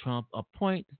Donald Trump a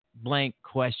point-blank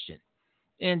question.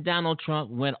 And Donald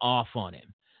Trump went off on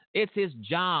him. It's his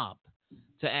job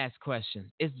to ask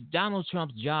questions. It's Donald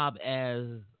Trump's job as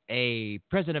a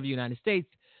president of the United States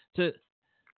to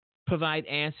provide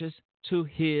answers to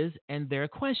his and their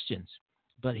questions.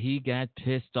 But he got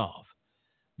pissed off.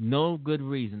 No good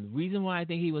reason. The reason why I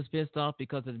think he was pissed off,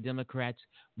 because of the Democrats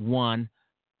won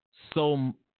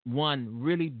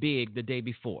really big the day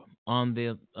before on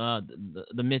the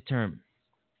midterm.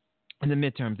 In the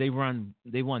midterms,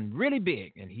 they won really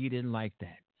big, and he didn't like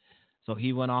that. So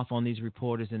he went off on these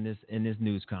reporters in this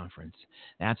news conference.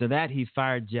 After that, he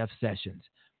fired Jeff Sessions.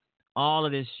 All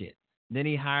of this shit. Then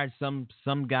he hired some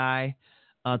guy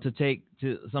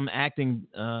to some acting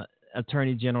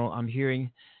attorney general. I'm hearing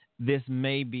this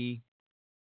may be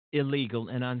illegal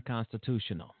and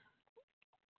unconstitutional,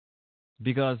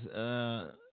 because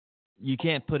you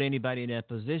can't put anybody in that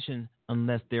position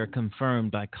unless they're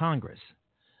confirmed by Congress.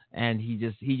 And he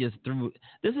just threw.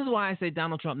 This is why I say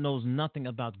Donald Trump knows nothing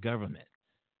about government.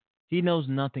 He knows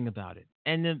nothing about it.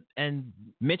 And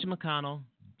Mitch McConnell,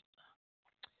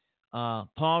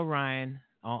 Paul Ryan,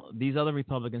 these other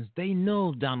Republicans, they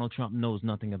know Donald Trump knows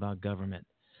nothing about government.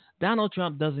 Donald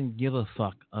Trump doesn't give a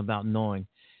fuck about knowing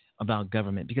about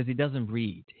government, because he doesn't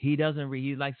read. He doesn't read.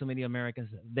 He's like so many Americans,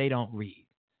 they don't read.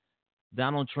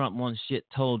 Donald Trump wants shit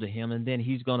told to him, and then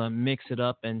he's going to mix it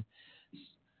up and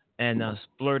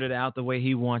splurt it out the way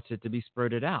he wants it to be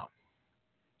spurted out.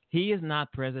 He is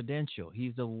not presidential.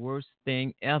 He's the worst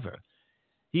thing ever.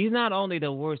 He's not only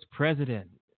the worst president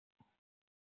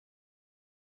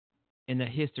in the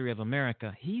history of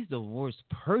America, he's the worst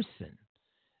person,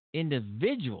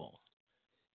 individual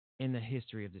in the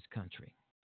history of this country.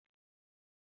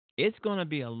 It's going to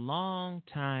be a long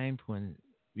time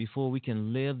before we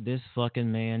can live this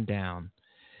fucking man down.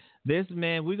 This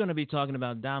man, we're going to be talking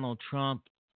about Donald Trump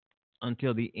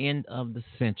until the end of the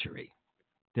century,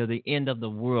 till the end of the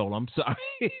world. I'm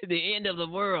sorry, the end of the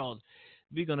world.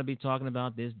 We're going to be talking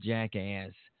about this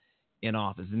jackass in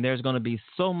office. And there's going to be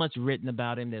so much written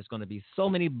about him. There's going to be so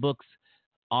many books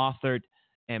authored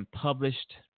and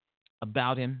published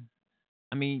about him.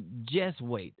 I mean, just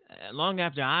wait. Long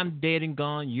after I'm dead and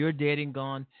gone, you're dead and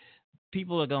gone,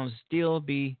 people are going to still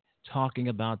be talking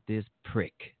about this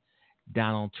prick,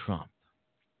 Donald Trump,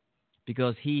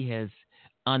 because he has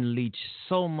unleashed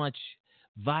so much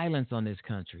violence on this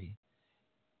country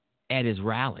at his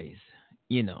rallies,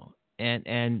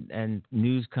 and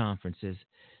news conferences.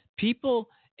 People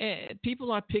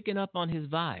are picking up on his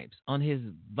vibes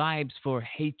for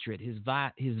hatred, his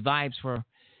vibes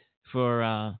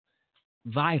for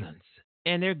violence,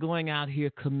 and they're going out here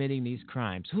committing these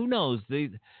crimes. Who knows?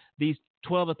 These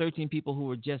 12 or 13 people who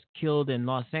were just killed in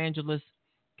Los Angeles,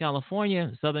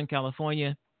 California, Southern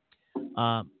California.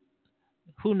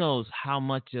 Who knows how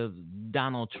much of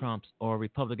Donald Trump's or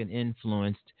Republican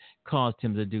influence caused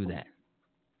him to do that?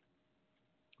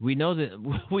 We know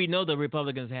the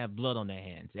Republicans have blood on their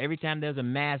hands. Every time there's a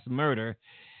mass murder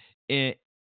in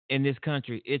this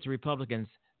country, it's Republicans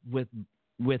with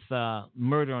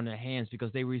murder on their hands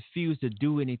because they refuse to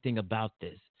do anything about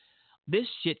this. This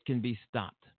shit can be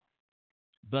stopped,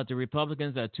 but the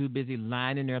Republicans are too busy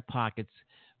lining their pockets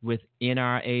with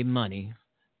NRA money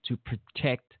to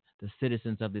protect the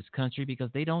citizens of this country because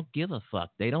they don't give a fuck.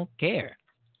 They don't care.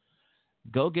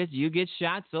 You get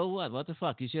shot, so what? What the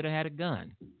fuck? You should have had a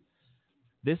gun.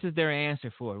 This is their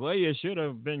answer for it. Well, you should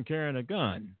have been carrying a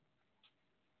gun.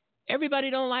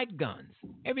 Everybody don't like guns.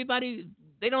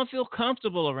 They don't feel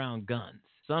comfortable around guns.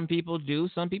 Some people do,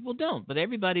 some people don't. But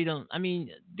everybody don't. I mean,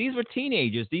 these were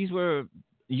teenagers. These were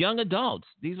young adults.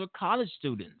 These were college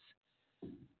students.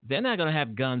 They're not going to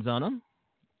have guns on them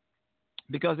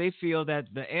because they feel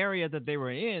that the area that they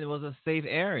were in was a safe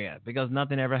area because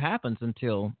nothing ever happens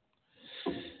until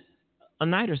a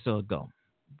night or so ago.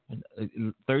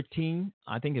 13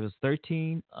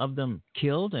 of them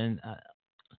killed, and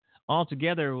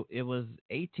altogether it was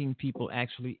 18 people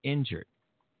actually injured.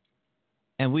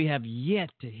 And we have yet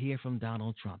to hear from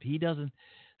Donald Trump. He doesn't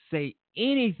say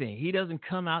anything. He doesn't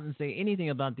come out and say anything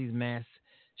about these mass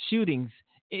shootings.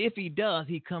 If he does,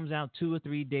 he comes out 2 or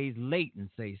 3 days late and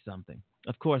says something.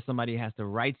 Of course, somebody has to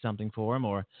write something for him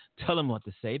or tell him what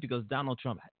to say because Donald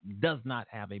Trump does not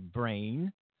have a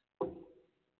brain.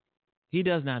 He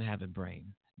does not have a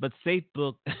brain. But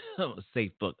Facebook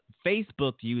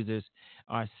users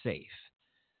are safe.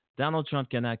 Donald Trump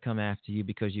cannot come after you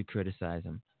because you criticize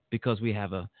him because we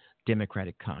have a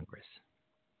Democratic Congress.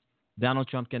 Donald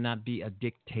Trump cannot be a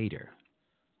dictator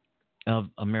of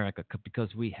America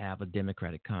because we have a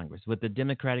Democratic Congress. With the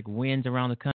Democratic wins around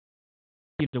the country,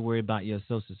 you have to worry about your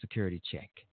Social Security check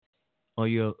or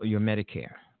your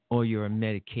Medicare or your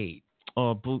Medicaid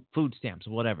or food stamps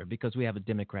or whatever because we have a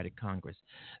Democratic Congress.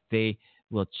 They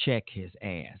will check his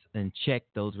ass and check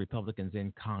those Republicans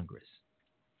in Congress.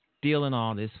 Still in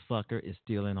all, this fucker is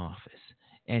still in office,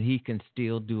 and he can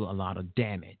still do a lot of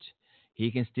damage.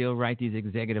 He can still write these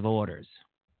executive orders.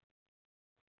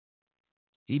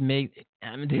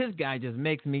 This guy just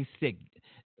makes me sick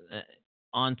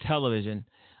on television,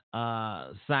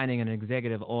 signing an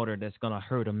executive order that's going to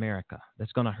hurt America,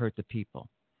 that's going to hurt the people.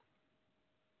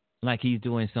 Like he's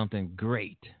doing something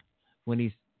great when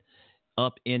he's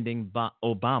upending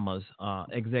Obama's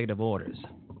executive orders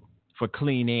for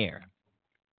clean air.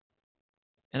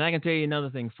 And I can tell you another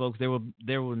thing, folks.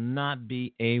 There will not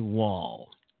be a wall.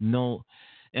 No.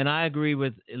 And I agree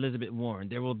with Elizabeth Warren.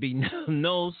 There will be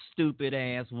no stupid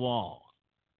ass wall.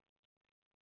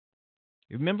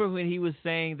 Remember when he was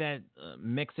saying that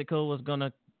Mexico was going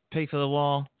to pay for the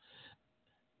wall?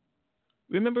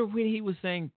 Remember when he was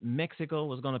saying Mexico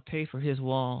was going to pay for his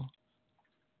wall?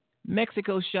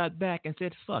 Mexico shot back and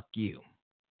said, fuck you.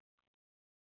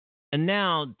 And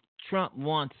now Trump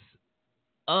wants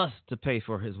us to pay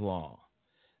for his wall.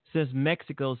 Since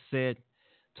Mexico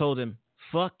told him,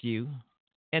 fuck you,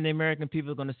 and the American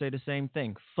people are going to say the same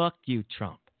thing. Fuck you,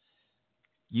 Trump.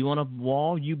 You want a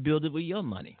wall? You build it with your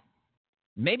money.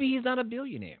 Maybe he's not a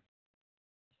billionaire.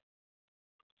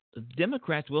 The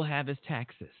Democrats will have his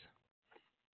taxes.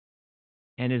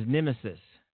 And his nemesis,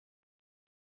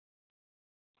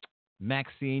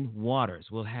 Maxine Waters,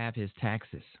 will have his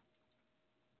taxes.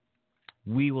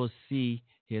 We will see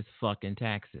his fucking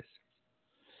taxes.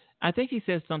 I think he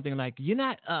said something like, he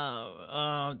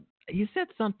said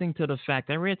something to the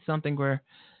fact, I read something where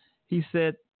he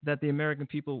said that the American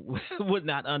people would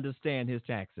not understand his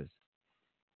taxes.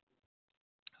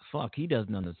 Fuck, he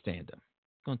doesn't understand them.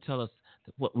 He's going to tell us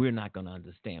what we're not going to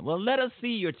understand. Well, let us see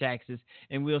your taxes,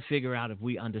 and we'll figure out if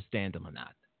we understand them or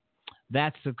not.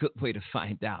 That's a good way to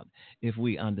find out if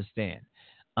we understand.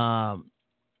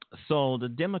 So the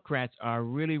Democrats are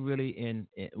really, really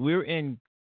we're in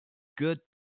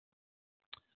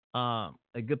a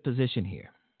good position here.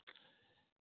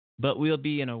 But we'll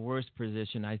be in a worse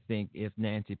position, I think, if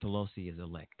Nancy Pelosi is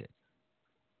elected.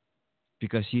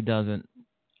 Because she doesn't,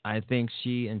 I think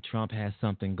she and Trump has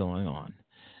something going on.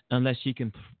 Unless she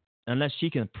can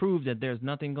prove that there's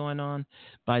nothing going on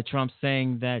by Trump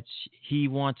saying that he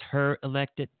wants her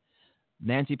elected.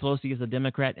 Nancy Pelosi is a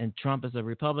Democrat and Trump is a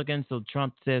Republican. So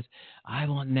Trump says, I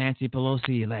want Nancy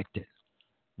Pelosi elected.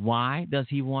 Why does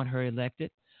he want her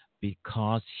elected?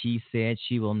 Because she said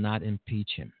she will not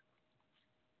impeach him.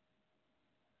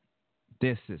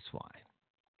 This is why.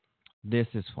 This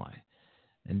is why.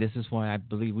 And this is why I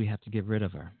believe we have to get rid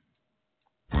of her.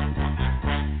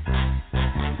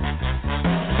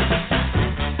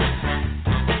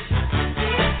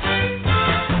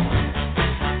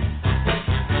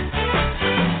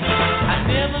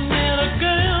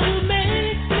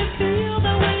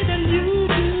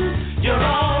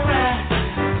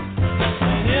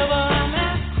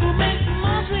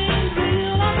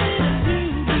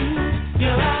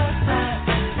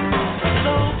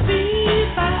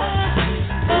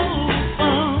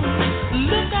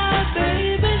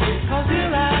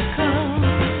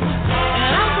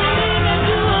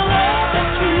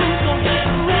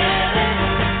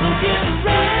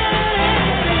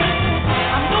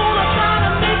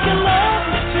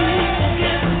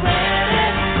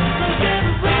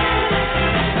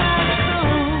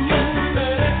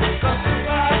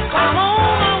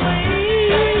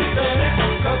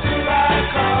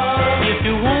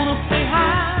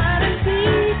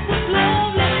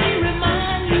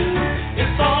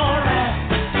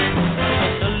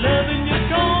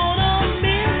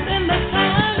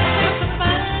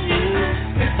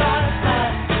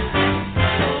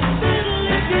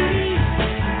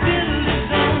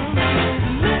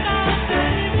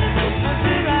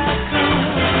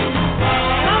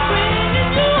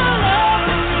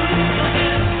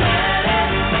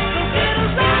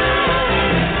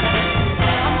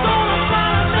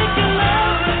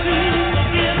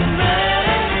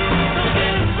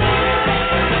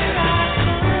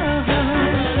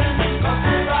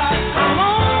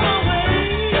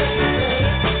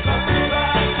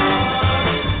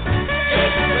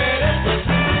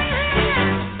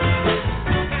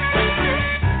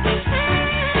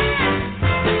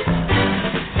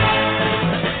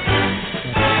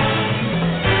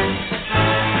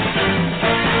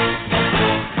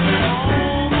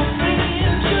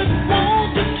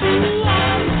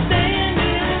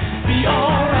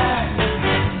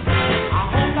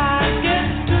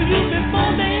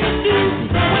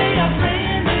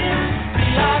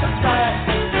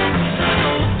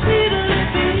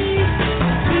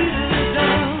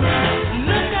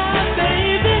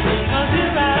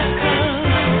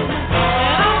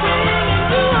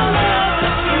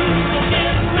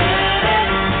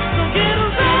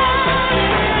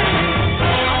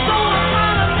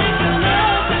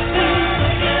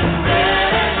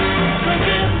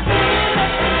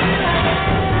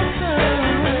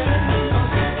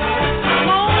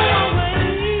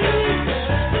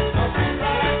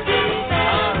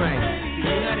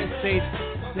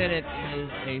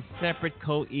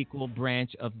 Co-equal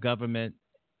branch of government,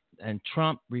 and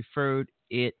Trump referred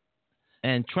to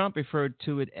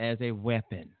it as a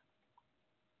weapon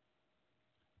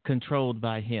controlled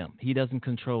by him. He doesn't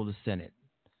control the Senate.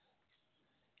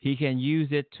 He can use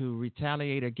it to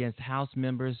retaliate against House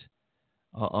members.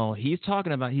 He's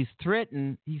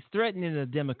threatening the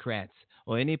Democrats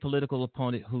or any political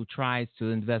opponent who tries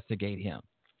to investigate him.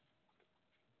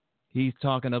 He's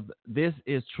talking of this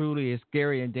is truly a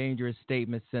scary and dangerous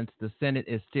statement since the Senate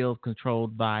is still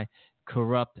controlled by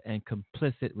corrupt and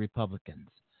complicit Republicans.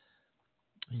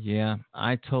 Yeah,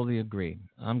 I totally agree.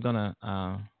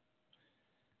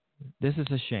 This is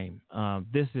a shame.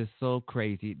 This is so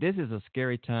crazy. This is a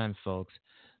scary time, folks.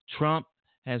 Trump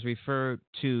has referred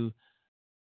to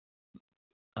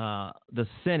the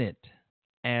Senate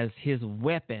as his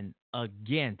weapon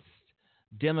against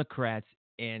Democrats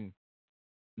in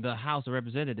the House of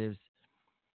Representatives,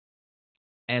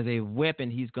 as a weapon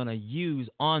he's going to use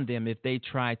on them if they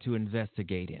try to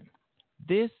investigate him.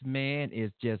 This man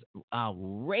is just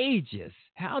outrageous.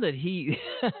 How did he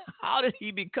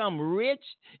become rich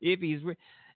if he's rich?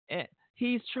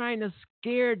 He's trying to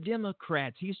scare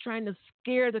Democrats. He's trying to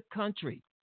scare the country.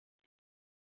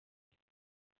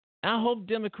 I hope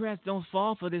Democrats don't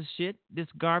fall for this shit, this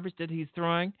garbage that he's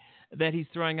throwing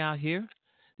out here.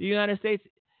 The United States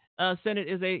Senate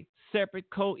is a separate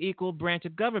co-equal branch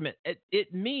of government.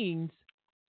 It means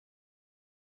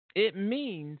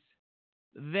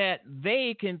that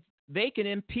they can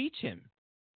impeach him,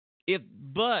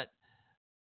 but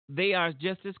they are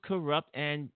just as corrupt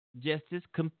and just as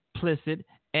complicit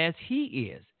as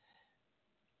he is.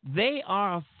 They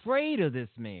are afraid of this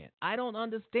man. I don't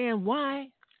understand why.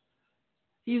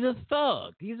 He's a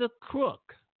thug. He's a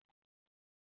crook.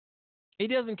 He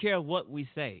doesn't care what we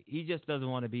say. He just doesn't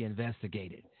want to be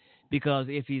investigated. Because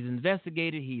if he's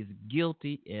investigated, he's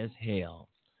guilty as hell.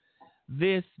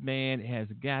 This man has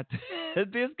got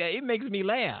this guy. It makes me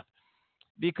laugh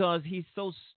because he's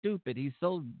so stupid. He's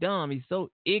so dumb. He's so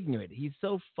ignorant. He's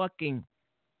so fucking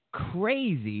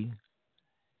crazy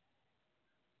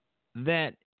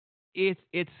that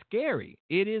it's scary.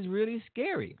 It is really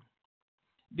scary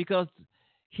because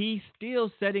he's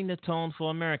still setting the tone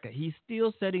for America. He's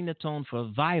still setting the tone for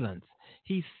violence.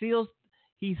 He's still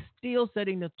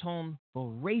setting the tone for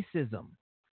racism.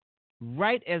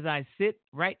 Right as I sit,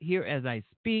 right here as I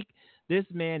speak, this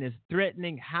man is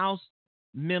threatening House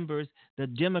members, the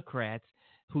Democrats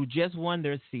who just won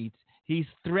their seats. He's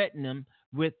threatening them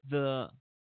with the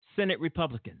Senate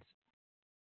Republicans.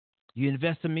 You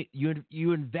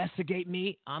investigate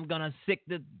me, I'm going to sick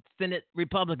the Senate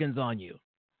Republicans on you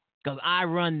because I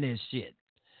run this shit.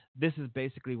 This is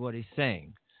basically what he's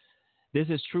saying. This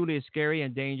is truly a scary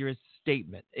and dangerous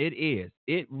statement. It is.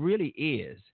 It really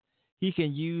is. He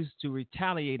can use to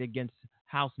retaliate against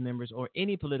House members or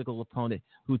any political opponent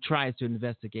who tries to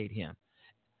investigate him.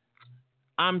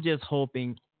 I'm just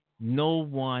hoping not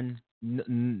one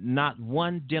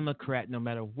Democrat, no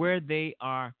matter where they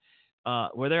are,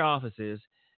 where their office is,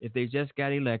 if they just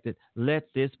got elected, let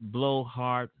this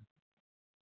blowhard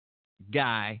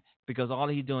guy, because all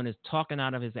he's doing is talking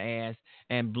out of his ass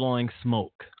and blowing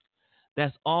smoke.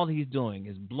 That's all he's doing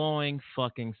is blowing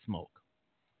fucking smoke.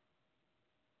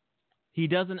 He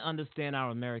doesn't understand our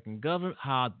American government,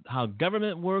 how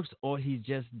government works, or he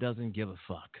just doesn't give a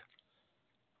fuck.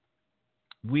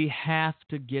 We have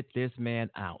to get this man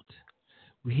out.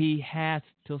 He has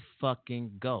to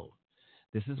fucking go.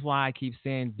 This is why I keep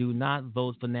saying do not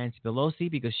vote for Nancy Pelosi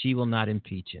because she will not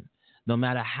impeach him. No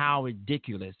matter how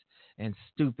ridiculous and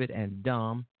stupid and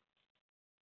dumb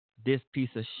this piece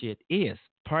of shit is.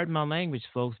 Pardon my language,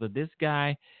 folks, but this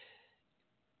guy,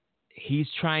 he's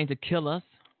trying to kill us.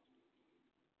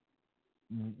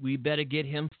 We better get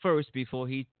him first before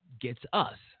he gets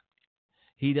us.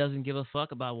 He doesn't give a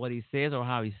fuck about what he says or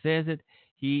how he says it.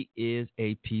 He is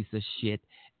a piece of shit.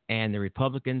 And the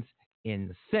Republicans in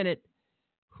the Senate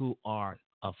who are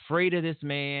afraid of this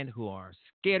man, who are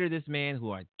scared of this man, who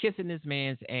are kissing this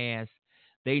man's ass,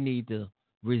 they need to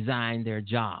resign their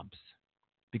jobs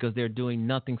because they're doing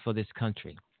nothing for this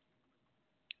country.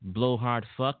 Blowhard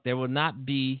fuck. There will not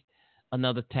be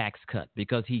another tax cut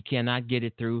because he cannot get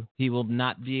it through. He will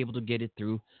not be able to get it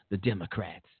through the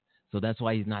Democrats. So that's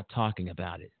why he's not talking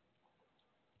about it.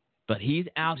 But he's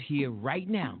out here right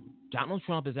now. Donald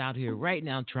Trump is out here right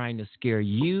now trying to scare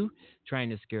you, trying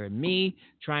to scare me,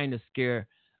 trying to scare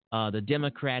the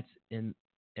Democrats in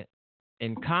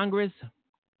Congress,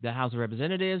 the House of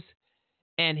Representatives,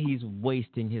 and he's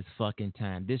wasting his fucking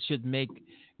time. This should make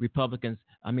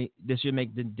this should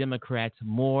make the Democrats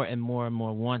more and more and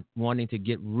more wanting to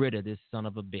get rid of this son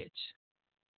of a bitch.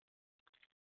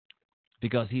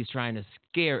 Because he's trying to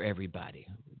scare everybody.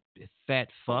 Fat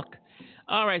fuck.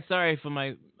 All right, sorry for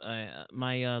my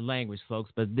language,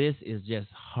 folks, but this is just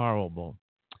horrible.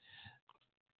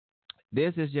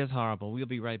 This is just horrible. We'll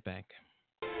be right back.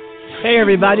 Hey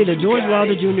everybody, the George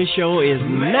Wilder Jr. Show is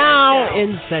now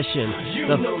in session.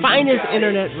 The finest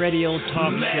internet radio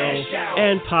talk show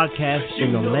and podcast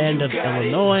in the land of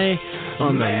Illinois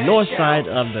on the north side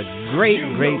of the great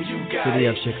city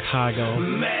of Chicago.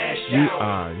 We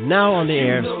are now on the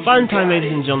air. It's fun time,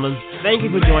 ladies and gentlemen. Thank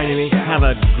you for joining me. Have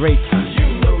a great time.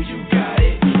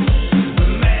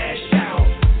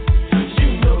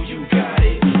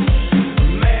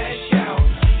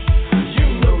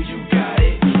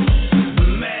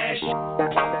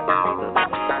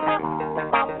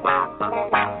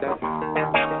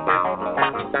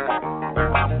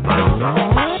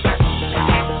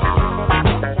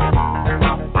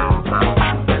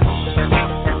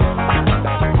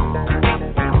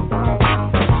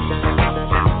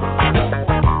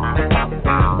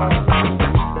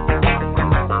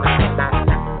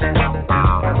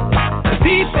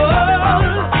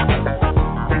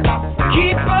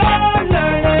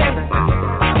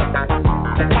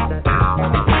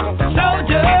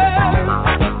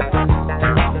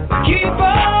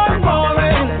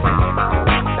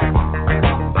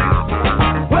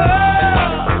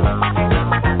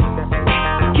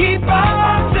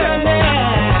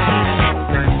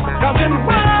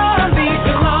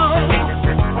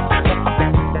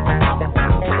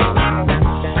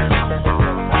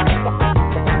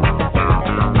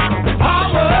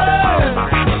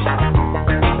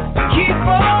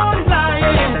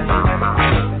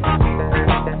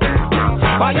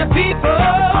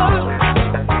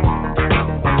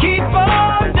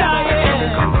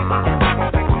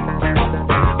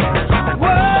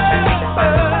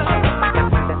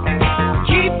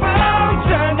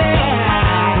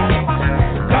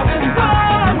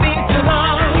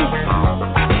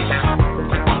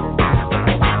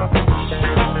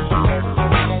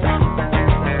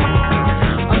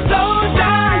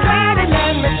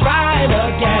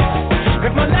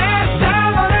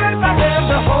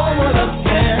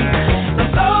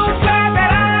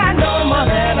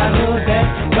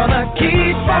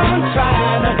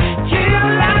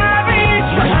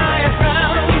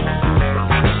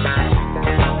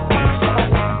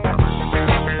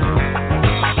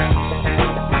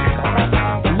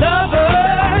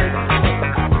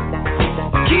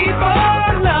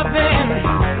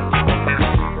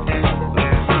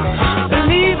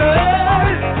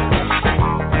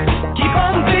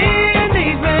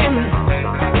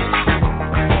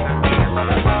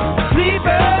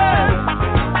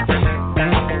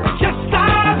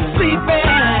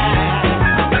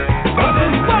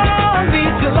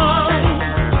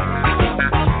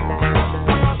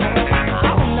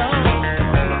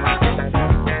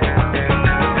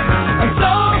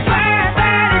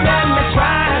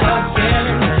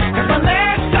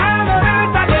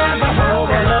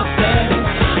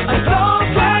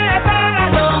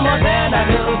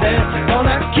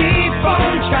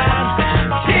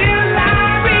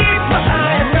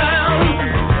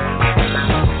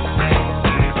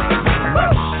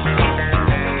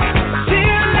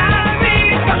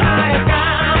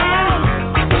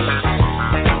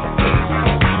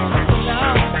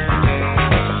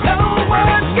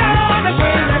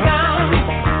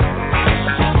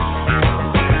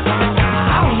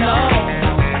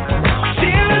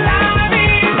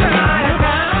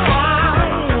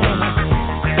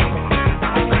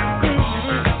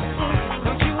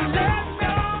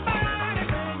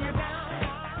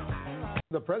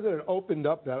 opened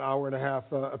up that hour and a half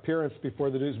appearance before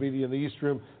the news media in the East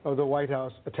Room of the White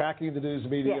House, attacking the news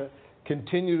media. Yes.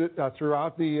 Continued it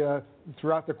throughout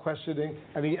the questioning,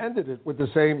 and he ended it with the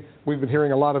same. We've been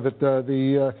hearing a lot of it.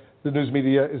 The news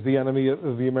media is the enemy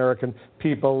of the American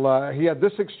people. He had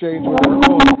this exchange with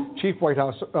our own chief White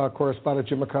House correspondent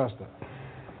Jim Acosta.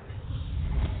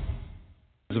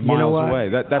 Miles away.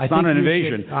 That's not an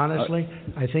invasion. Honestly,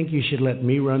 I think you should let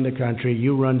me run the country.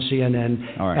 You run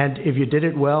CNN. All right. And if you did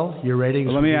it well, your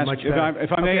ratings would be much better.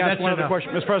 If I may ask one other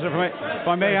question, Mr. President, if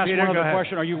I may ask Peter, one other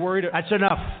question, are you worried? That's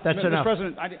enough. That's enough. Mr.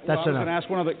 President, I was going to ask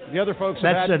one of the other folks.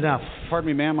 That's enough. Pardon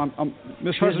me, ma'am.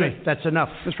 Mr. President. That's enough.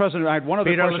 Mr. President, I had one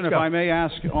other question, if I may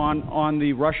ask, on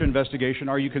the Russia investigation.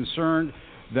 Are you concerned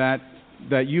that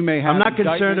you may have I'm not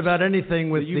concerned about anything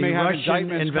with the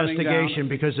Russian investigation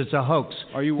because it's a hoax.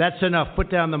 That's enough. Put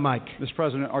down the mic. Mr.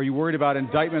 President, are you worried about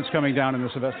indictments coming down in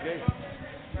this investigation?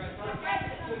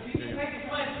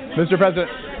 Mr.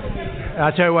 President.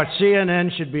 I'll tell you what,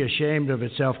 CNN should be ashamed of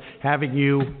itself having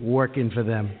you working for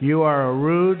them. You are a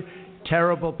rude,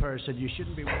 terrible person. You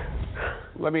shouldn't be working.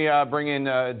 Let me bring in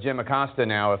Jim Acosta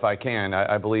now, if I can.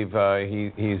 I believe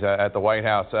he's at the White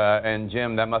House. And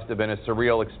Jim, that must have been a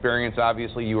surreal experience.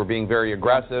 Obviously, you were being very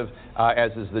aggressive,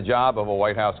 as is the job of a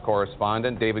White House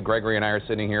correspondent. David Gregory and I are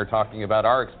sitting here talking about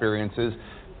our experiences,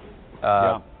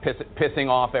 pissing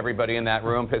off everybody in that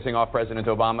room, pissing off President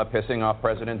Obama, pissing off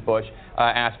President Bush,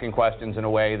 asking questions in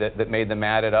a way that made them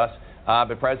mad at us.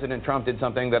 But President Trump did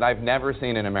something that I've never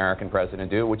seen an American president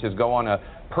do, which is go on a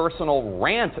personal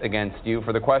rant against you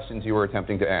for the questions you were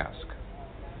attempting to ask.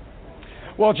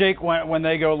 Well, Jake, when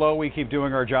they go low, we keep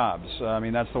doing our jobs. I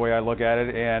mean, that's the way I look at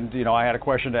it. And, I had a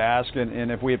question to ask,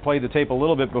 and if we had played the tape a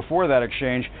little bit before that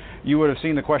exchange, you would have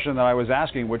seen the question that I was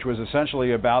asking, which was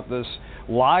essentially about this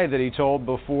lie that he told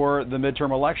before the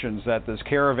midterm elections, that this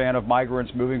caravan of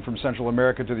migrants moving from Central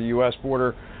America to the U.S.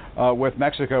 border with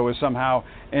Mexico is somehow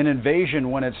an invasion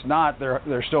when it's not.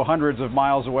 They're still hundreds of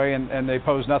miles away, and they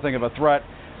pose nothing of a threat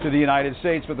to the United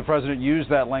States. But the president used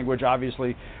that language,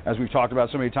 obviously, as we've talked about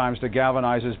so many times, to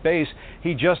galvanize his base.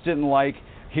 He just didn't like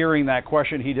hearing that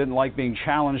question. He didn't like being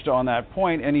challenged on that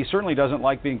point, and he certainly doesn't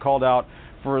like being called out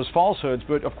for his falsehoods.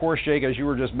 But of course, Jake, as you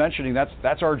were just mentioning,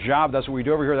 that's our job. That's what we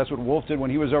do over here. That's what Wolf did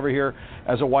when he was over here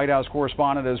as a White House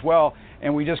correspondent as well.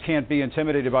 And we just can't be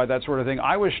intimidated by that sort of thing.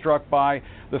 I was struck by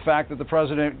the fact that the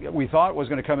president, we thought, was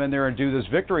going to come in there and do this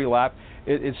victory lap.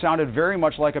 It sounded very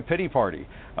much like a pity party.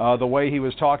 The way he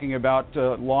was talking about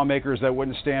lawmakers that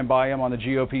wouldn't stand by him on the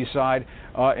GOP side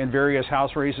in various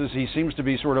House races. He seems to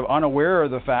be sort of unaware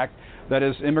of the fact that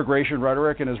his immigration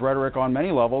rhetoric and his rhetoric on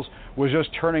many levels was just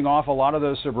turning off a lot of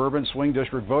those suburban swing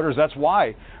district voters. That's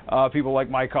why people like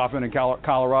Mike Coffman in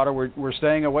Colorado were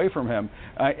staying away from him.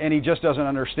 And he just doesn't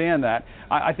understand that.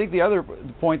 I think the other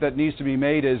point that needs to be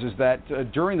made is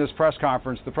that during this press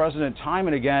conference, the president time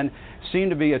and again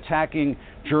seemed to be attacking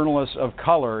journalists of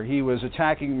color. He was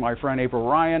attacking my friend April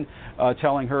Ryan,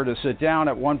 telling her to sit down.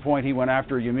 At one point, he went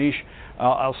after Yamiche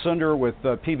Alcindor with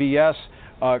PBS,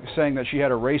 saying that she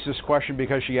had a racist question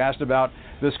because she asked about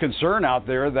this concern out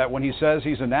there that when he says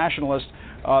he's a nationalist,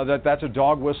 that's a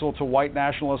dog whistle to white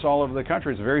nationalists all over the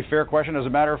country. It's a very fair question. As a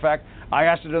matter of fact, I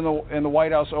asked it in the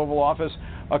White House Oval Office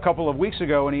a couple of weeks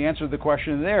ago, and he answered the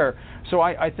question there. So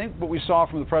I think what we saw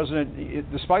from the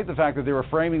president, despite the fact that they were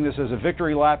framing this as a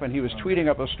victory lap and he was tweeting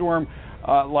up a storm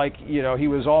like he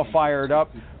was all fired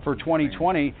up for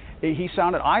 2020, he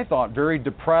sounded, I thought, very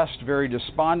depressed, very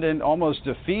despondent, almost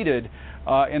defeated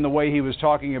in the way he was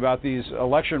talking about these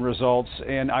election results.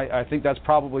 And I think that's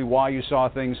probably why you saw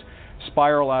things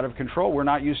spiral out of control.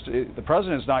 The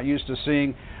president's not used to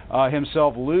seeing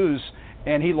himself lose.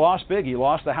 And he lost big. He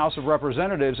lost the House of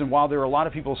Representatives. And while there are a lot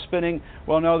of people spinning,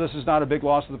 well, no, this is not a big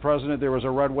loss to the president. There was a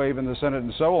red wave in the Senate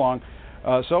and so on.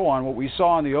 What we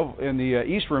saw in the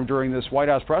East Room during this White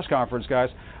House press conference, guys,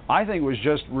 I think was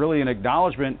just really an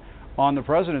acknowledgement on the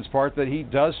president's part that he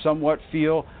does somewhat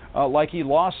feel like he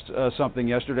lost something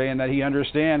yesterday, and that he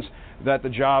understands that the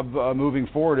job moving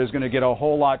forward is going to get a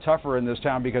whole lot tougher in this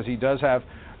town because he does have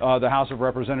the House of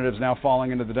Representatives now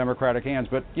falling into the Democratic hands.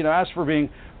 But, as for being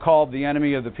called the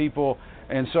enemy of the people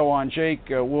and so on, Jake,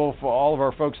 Wolf, all of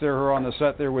our folks there who are on the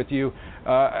set there with you,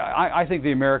 I think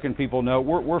the American people know.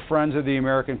 We're friends of the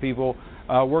American people.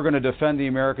 We're going to defend the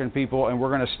American people, and we're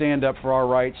going to stand up for our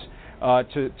rights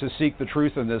to seek the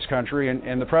truth in this country.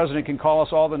 And the president can call us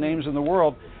all the names in the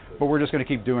world, but we're just going to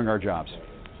keep doing our jobs.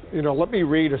 Let me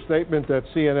read a statement that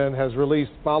CNN has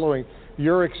released following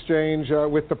your exchange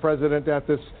with the president at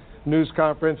this news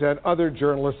conference and other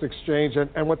journalists' exchange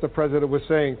and what the president was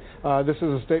saying. This is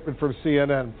a statement from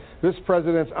CNN. This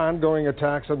president's ongoing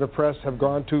attacks on the press have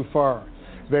gone too far.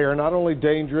 They are not only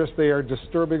dangerous, they are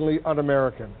disturbingly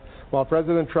un-American. While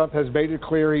President Trump has made it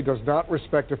clear he does not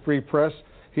respect a free press,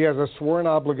 he has a sworn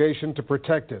obligation to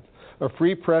protect it. A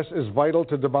free press is vital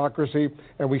to democracy,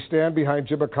 and we stand behind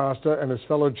Jim Acosta and his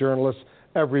fellow journalists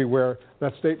everywhere.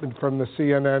 That statement from the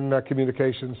CNN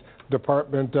Communications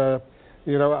Department. I'm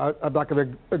not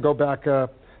going to go back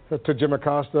to Jim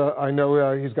Acosta. I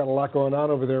know he's got a lot going on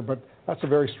over there, but that's a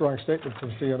very strong statement from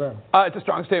CNN. It's a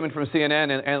strong statement from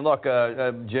CNN. And look,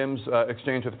 Jim's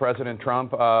exchange with President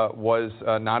Trump was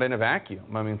not in a vacuum.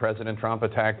 I mean, President Trump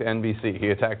attacked NBC. He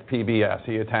attacked PBS.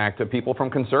 He attacked people from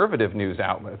conservative news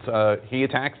outlets. He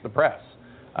attacks the press.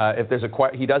 If there's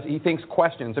he thinks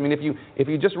questions. I mean, if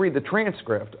you just read the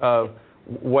transcript of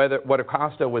what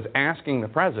Acosta was asking the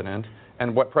president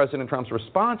and what President Trump's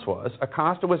response was,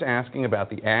 Acosta was asking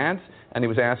about the ads and he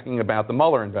was asking about the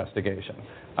Mueller investigation.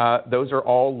 Those are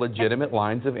all legitimate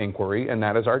lines of inquiry, and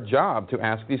that is our job to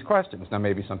ask these questions. Now,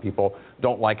 maybe some people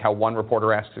don't like how one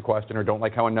reporter asks a question or don't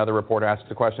like how another reporter asks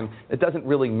a question. It doesn't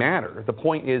really matter. The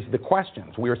point is the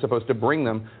questions. We are supposed to bring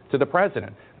them to the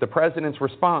president. The president's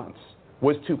response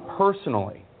was to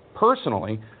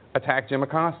personally attack Jim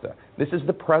Acosta. This is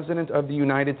the president of the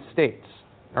United States,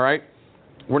 all right?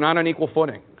 We're not on equal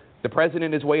footing. The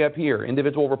president is way up here.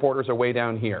 Individual reporters are way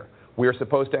down here. We are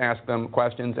supposed to ask them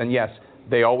questions, and yes,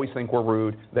 they always think we're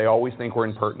rude. They always think we're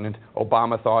impertinent.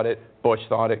 Obama thought it. Bush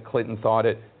thought it. Clinton thought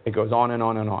it. It goes on and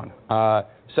on and on.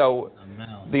 So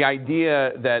the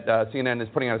idea that CNN is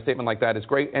putting out a statement like that is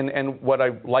great. And what I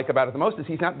like about it the most is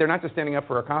they're not just standing up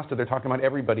for Acosta. They're talking about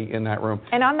everybody in that room.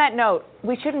 And on that note,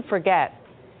 we shouldn't forget,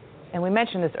 and we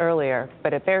mentioned this earlier,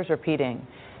 but it bears repeating,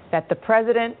 that the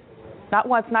president, not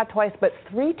once, not twice, but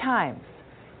 3 times,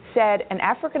 said an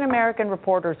African-American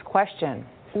reporter's question,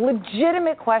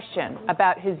 legitimate question,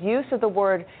 about his use of the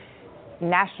word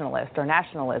nationalist or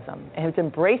nationalism and his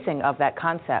embracing of that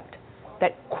concept,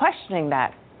 that questioning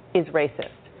that is racist.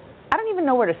 I don't even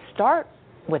know where to start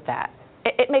with that.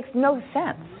 It makes no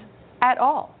sense at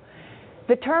all.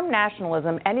 The term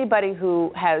nationalism, anybody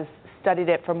who has studied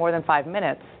it for more than 5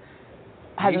 minutes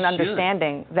has an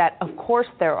understanding that, of course,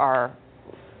 there are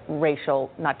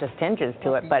racial, not just tinges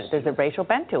to it, but there's a racial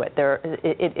bent to it.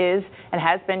 It is and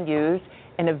has been used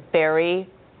in a very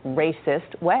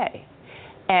racist way.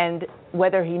 And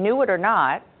whether he knew it or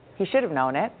not, he should have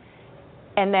known it.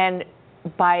 And then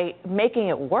by making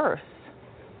it worse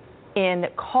in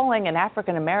calling an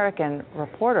African-American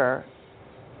reporter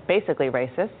basically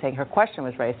racist, saying her question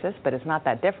was racist, but it's not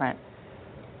that different.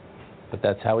 But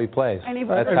that's how he plays.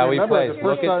 That's how he plays.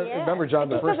 Remember, John,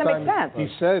 the first time he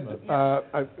said,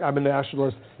 I'm a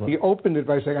nationalist, he opened it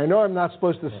by saying, I know I'm not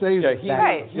supposed to say that. He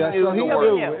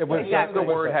knew the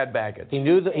word had baggage.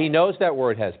 He knows that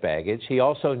word has baggage. He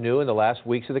also knew in the last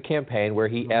weeks of the campaign where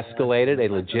he escalated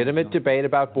a legitimate debate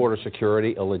about border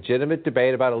security, a legitimate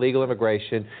debate about illegal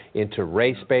immigration, into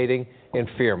race baiting and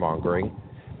fear-mongering.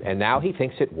 And now he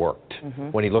thinks it worked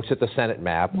when he looks at the Senate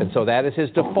map. And so that is his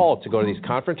default, to go to these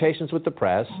confrontations with the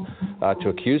press, to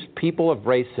accuse people of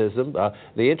racism.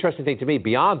 The interesting thing to me,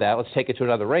 beyond that, let's take it to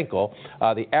another wrinkle,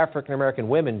 the African-American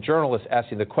women journalists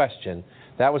asking the question,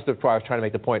 that was the part I was trying to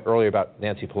make the point earlier about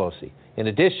Nancy Pelosi. In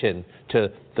addition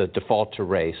to the default to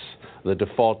race, the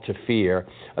default to fear,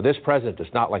 this president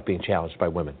does not like being challenged by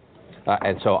women.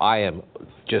 And so I am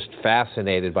just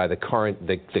fascinated by the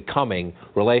coming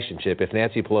relationship. If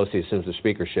Nancy Pelosi assumes the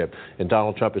speakership and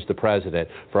Donald Trump is the president,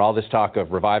 for all this talk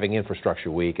of reviving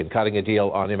Infrastructure Week and cutting a deal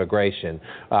on immigration,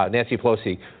 Nancy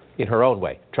Pelosi, in her own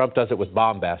way, Trump does it with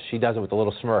bombast. She does it with a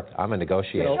little smirk. I'm a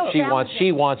negotiator.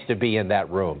 She wants to be in that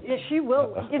room. Yeah, she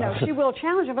will. She will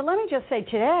challenge him. But let me just say,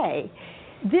 today,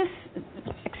 this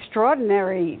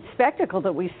extraordinary spectacle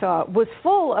that we saw was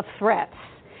full of threats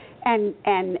and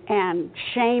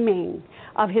shaming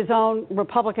of his own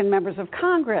Republican members of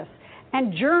Congress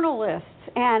and journalists,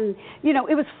 and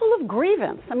it was full of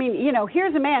grievance. I mean,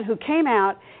 here's a man who came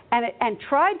out and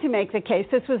tried to make the case.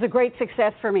 This was a great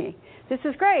success for me. This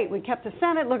is great. We kept the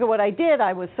Senate. Look at what I did.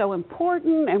 I was so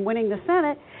important in winning the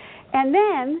Senate. And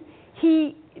then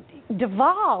he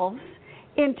devolves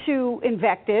into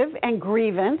invective and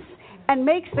grievance and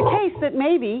makes the case that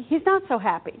maybe he's not so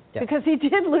happy because he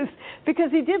did lose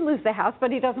the House,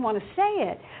 but he doesn't want to say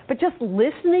it. But just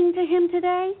listening to him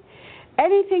today,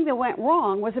 anything that went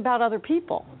wrong was about other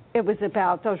people. It was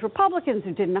about those Republicans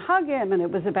who didn't hug him, and it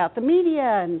was about the media,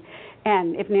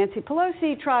 and if Nancy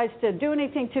Pelosi tries to do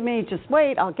anything to me, just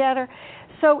wait, I'll get her.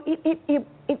 So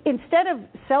instead of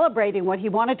celebrating what he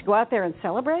wanted to go out there and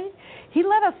celebrate, he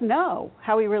let us know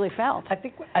how he really felt. I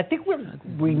think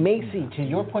we may see, to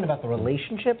your point about the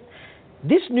relationship,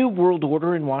 this new world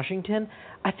order in Washington,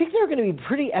 I think there are going to be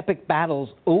pretty epic battles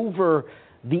over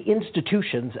the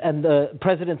institutions and the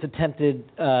president's attempted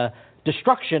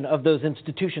destruction of those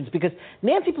institutions, because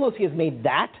Nancy Pelosi has made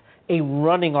that a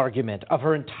running argument of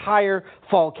her entire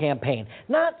fall campaign.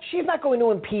 She's not going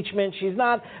to impeachment. She's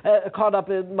not caught up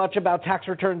in much about tax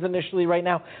returns initially right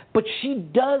now, but she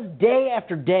does day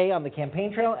after day on the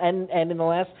campaign trail and in the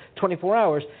last 24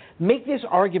 hours make this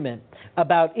argument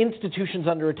about institutions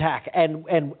under attack and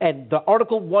the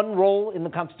Article 1 role in the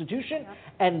Constitution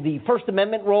and the First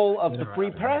Amendment role of the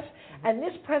free press. And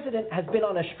this president has been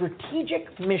on a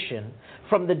strategic mission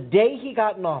from the day he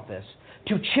got in office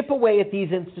to chip away at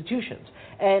these institutions.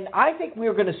 And I think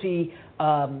we're going to see,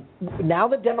 now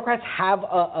that Democrats have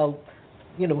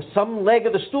some leg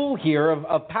of the stool here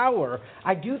of power,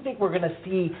 I do think we're going to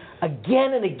see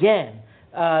again and again,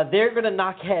 they're going to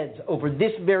knock heads over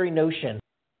this very notion.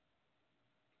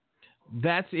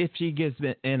 That's if she gets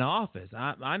in office.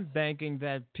 I'm banking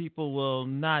that people will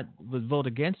vote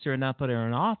against her and not put her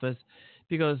in office,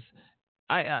 because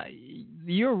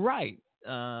you're right.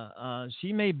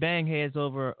 She may bang heads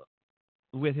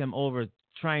with him over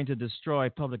trying to destroy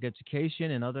public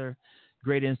education and other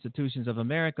great institutions of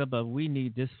America, but we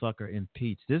need this fucker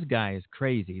impeached. This guy is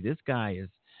crazy. This guy is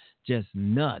just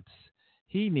nuts.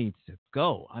 He needs to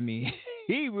go. I mean,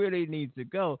 he really needs to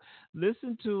go.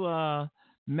 Listen to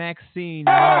Maxine.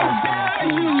 How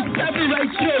dare you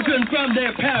separate children from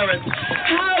their parents?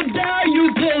 How dare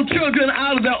you pull children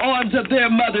out of the arms of their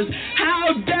mothers?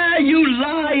 How dare you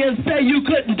lie and say you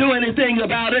couldn't do anything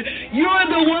about it? You're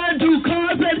the one who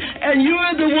caused it, and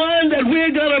you're the one that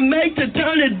we're going to make to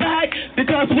turn it back,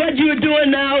 because what you're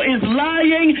doing now is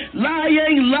lying,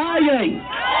 lying, lying.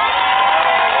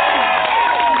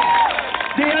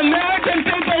 The American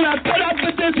people have put up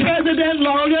with this president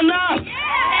long enough.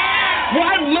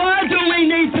 What more do we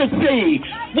need to see?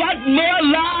 What more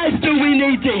lies do we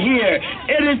need to hear?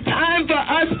 It is time for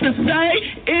us to say,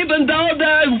 even though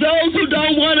there are those who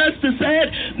don't want us to say it,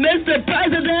 Mr.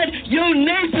 President, you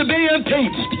need to be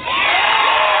impeached.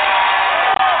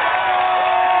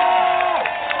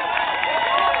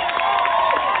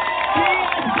 He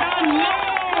has done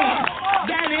more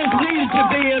than is needed to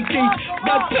be impeached.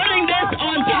 But putting this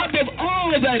on top of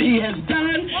all that he has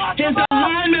done, his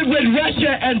alignment with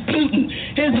Russia and Putin,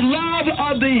 his love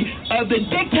of the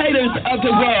dictators of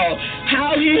the world,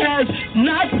 how he has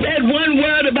not said one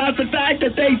word about the fact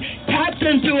that they tapped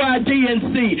into our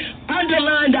DNC,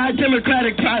 underlined our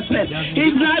democratic process.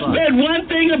 He's not said one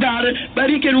thing about it, but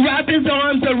he can wrap his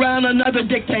arms around another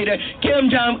dictator, Kim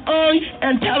Jong-un,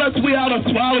 and tell us we ought to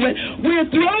swallow it. We're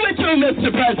through with you,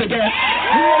 Mr. President.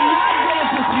 We're not going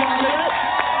to swallow it.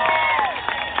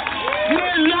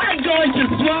 We're not going to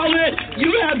swallow it.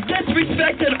 You have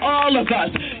disrespected all of us.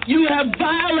 You have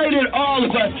violated all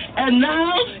of us. And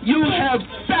now you have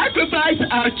sacrificed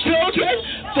our children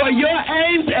for your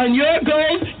aims and your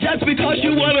goals just because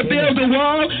you want to build a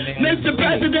wall. Mr.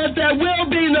 President, there will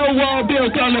be no wall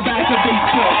built on the back of these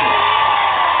children.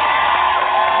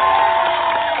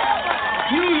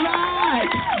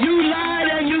 You lied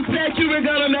and you said you were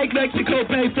going to make Mexico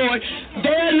pay for it.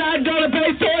 They're not going to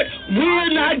pay for it. We're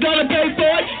not going to pay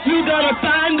for it. You're going to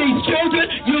find these children.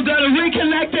 You're going to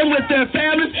reconnect them with their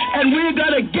families, and we're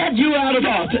going to get you out of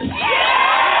office.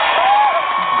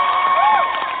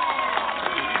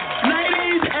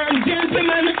 Ladies and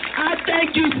gentlemen, I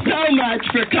thank you so much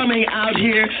for coming out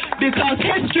here, because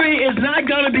history is not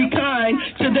going to be kind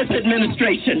to this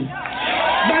administration.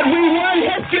 But we want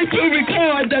history to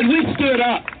record that we stood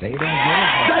up,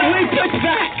 that we pushed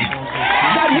back,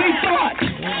 that we fought,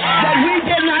 that we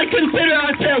did not consider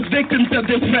ourselves victims of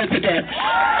this president.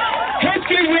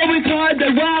 History will record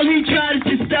that while he tried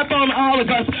to step on all of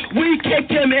us, we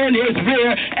kicked him in his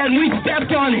rear and we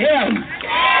stepped on him.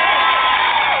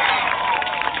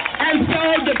 And so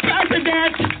the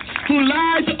president who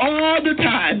lies all the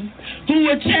time, who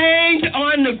will change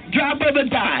on the drop of a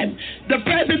dime, the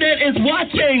president is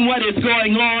watching what is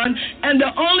going on, and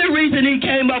the only reason he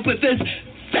came up with this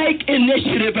fake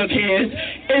initiative of his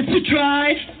is to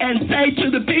try and say to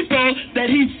the people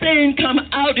that he's seen come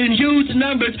out in huge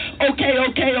numbers, okay,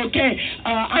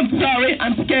 I'm sorry,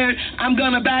 I'm scared, I'm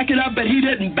going to back it up, but he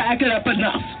didn't back it up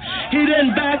enough. He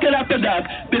didn't back it up enough,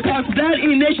 because that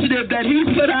initiative that he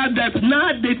put out does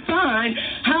not define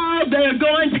how they're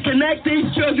going to connect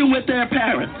these children with their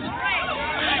parents.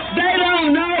 They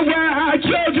don't know where our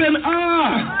children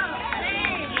are.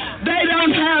 They don't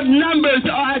have numbers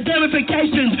or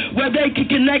identifications where they can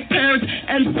connect parents,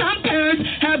 and some parents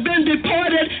have been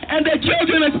deported and their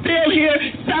children are still here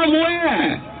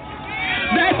somewhere.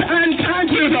 That's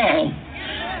unconscionable.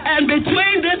 And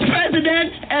between this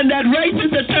president and that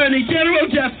racist Attorney General,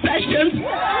 Jeff Sessions,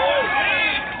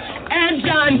 and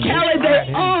John Kelly,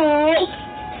 they all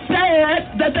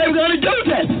said that they were going to do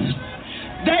this.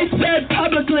 They said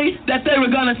publicly that they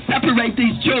were going to separate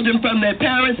these children from their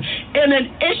parents in an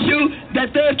issue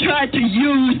that they're trying to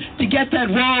use to get that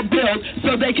wall built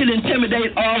so they can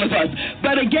intimidate all of us.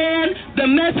 But again, the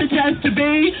message has to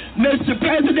be, Mr.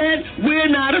 President, we're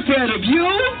not afraid of you.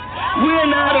 We're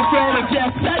not afraid of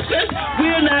Jeff Sessions.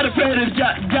 We're not afraid of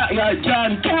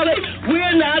John Kelly.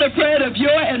 We're not afraid of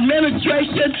your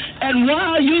administration. And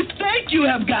while you think you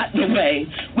have gotten away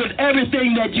with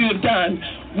everything that you have done,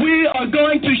 we are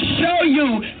going to show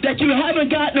you that you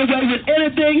haven't gotten away with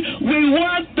anything. We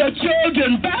want the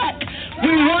children back.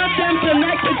 We want them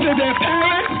connected to their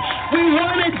parents. We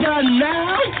want it done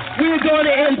now. We're going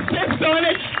to insist on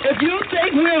it. If you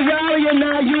think we're rallying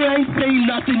now, you ain't seen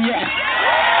nothing yet.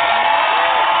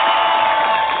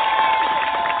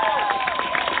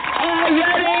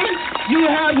 Already, you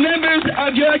have members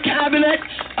of your cabinet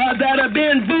that are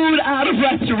being booed out of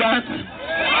restaurants,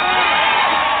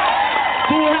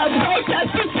 who have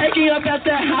protesters taking up at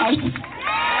their house,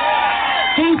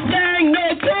 who's saying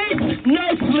no peace,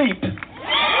 no sleep.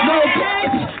 No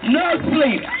peace, no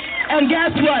sleep. And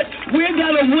guess what? We're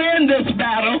going to win this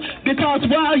battle because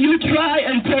while you try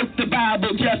and quote the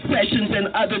Bible, Jeff Sessions and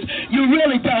others, you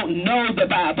really don't know the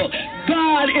Bible.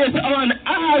 God is on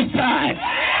our side.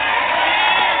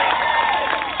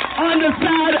 On the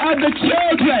side of the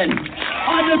children,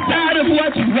 on the side of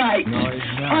what's right,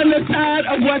 on the side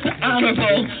of what's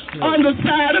honorable, on the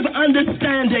side of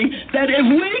understanding that if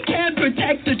we can't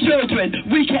protect the children,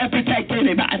 we can't protect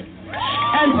anybody.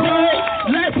 And so,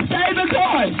 let's stay the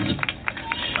course.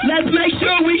 Let's make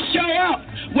sure we show up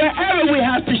wherever we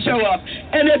have to show up.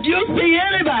 And if you see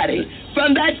anybody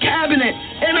from that cabinet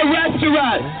in a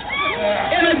restaurant,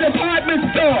 in a department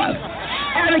store,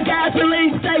 at a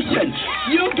gasoline station,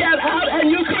 you get out and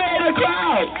you create a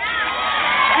crowd.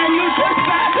 And you push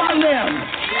back on them.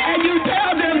 And you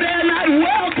tell them they're not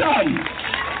welcome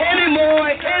anymore,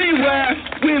 anywhere.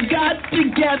 We've got to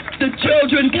get the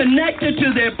children connected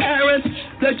to their parents.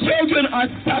 The children are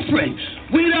suffering.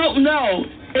 We don't know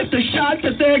if the shock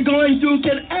that they're going through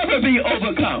can ever be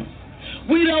overcome.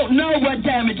 We don't know what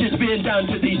damage is being done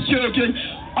to these children.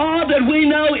 All that we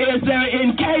know is they're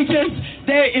in cages,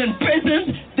 they're in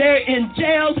prisons, they're in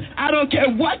jails. I don't care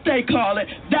what they call it.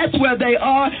 That's where they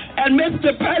are. And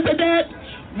Mr. President,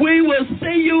 we will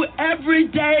see you every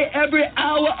day, every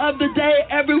hour of the day,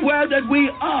 everywhere that we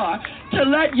are, to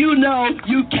let you know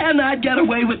you cannot get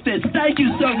away with this. Thank you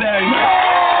so very much.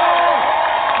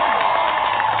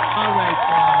 All right,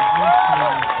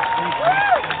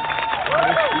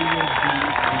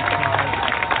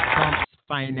 Trump's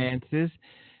finances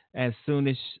as soon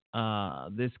as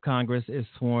this Congress is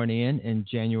sworn in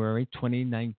January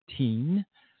 2019.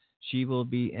 She will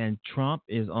be, and Trump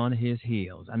is on his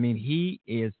heels. I mean, he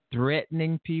is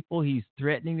threatening people. He's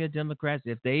threatening the Democrats.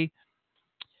 If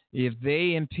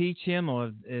they impeach him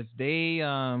or if they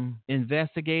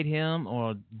investigate him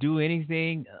or do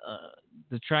anything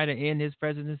to try to end his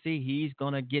presidency, he's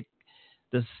going to get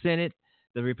the Senate,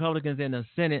 the Republicans in the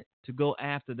Senate, to go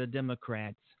after the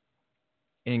Democrats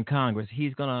in Congress.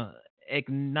 He's going to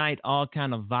ignite all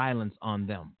kind of violence on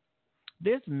them.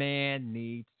 This man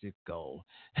needs to go.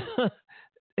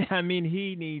 I mean,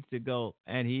 he needs to go,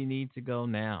 and he needs to go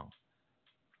now.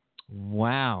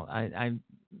 Wow.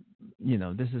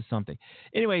 This is something.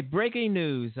 Anyway, breaking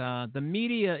news. The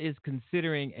media is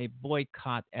considering a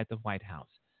boycott at the White House.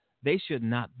 They should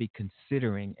not be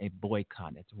considering a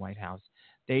boycott at the White House.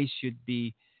 They should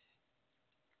be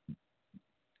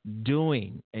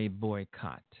doing a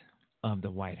boycott of the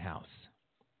White House.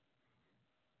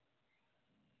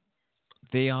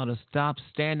 They ought to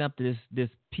stand up to this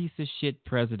piece of shit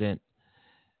president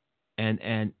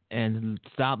and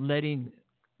stop letting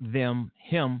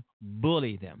him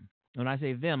bully them. When I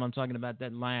say them, I'm talking about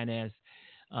that lioness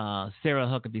Sarah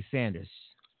Huckabee Sanders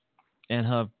and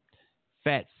her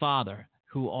fat father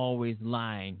who always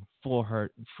lying for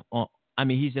her.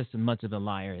 He's just as much of a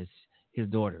liar as his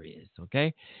daughter is,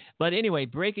 okay? But anyway,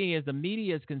 breaking is the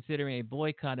media is considering a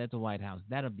boycott at the White House.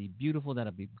 That'll be beautiful.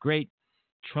 That'll be great.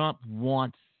 Trump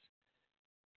wants,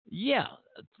 he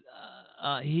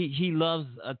loves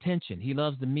attention. He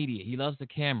loves the media. He loves the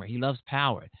camera. He loves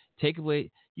power.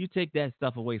 You take that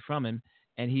stuff away from him,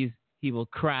 and he will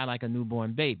cry like a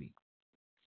newborn baby.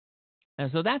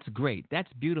 And so that's great.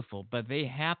 That's beautiful. But they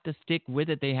have to stick with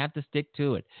it. They have to stick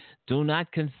to it. Do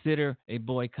not consider a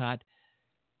boycott.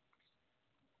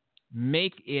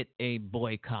 Make it a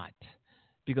boycott,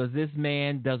 because this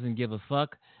man doesn't give a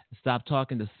fuck. Stop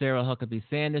talking to Sarah Huckabee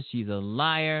Sanders. She's a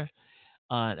liar.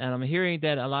 And I'm hearing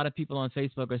that a lot of people on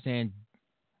Facebook are saying,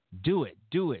 do it,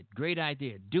 great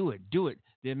idea, do it.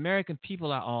 The American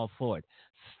people are all for it.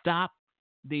 Stop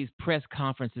these press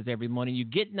conferences every morning. You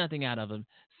get nothing out of them.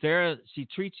 Sarah, she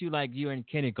treats you like you're in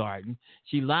kindergarten.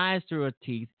 She lies through her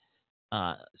teeth.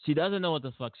 She doesn't know what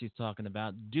the fuck she's talking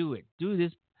about. Do it. Do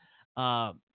this.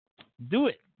 Do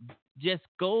it. Just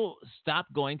stop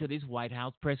going to these White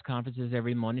House press conferences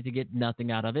every morning to get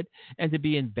nothing out of it and to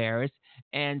be embarrassed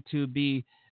and to be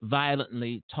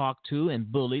violently talked to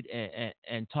and bullied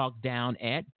and talked down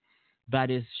at by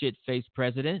this shit-faced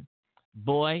president.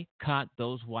 Boycott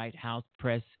those White House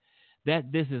press.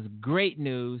 This is great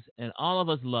news, and all of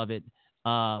us love it,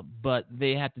 but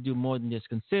they have to do more than just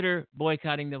consider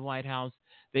boycotting the White House.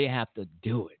 They have to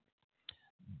do it.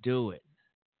 Do it.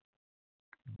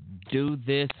 Do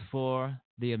this for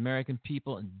the American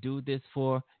people and do this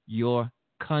for your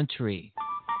country.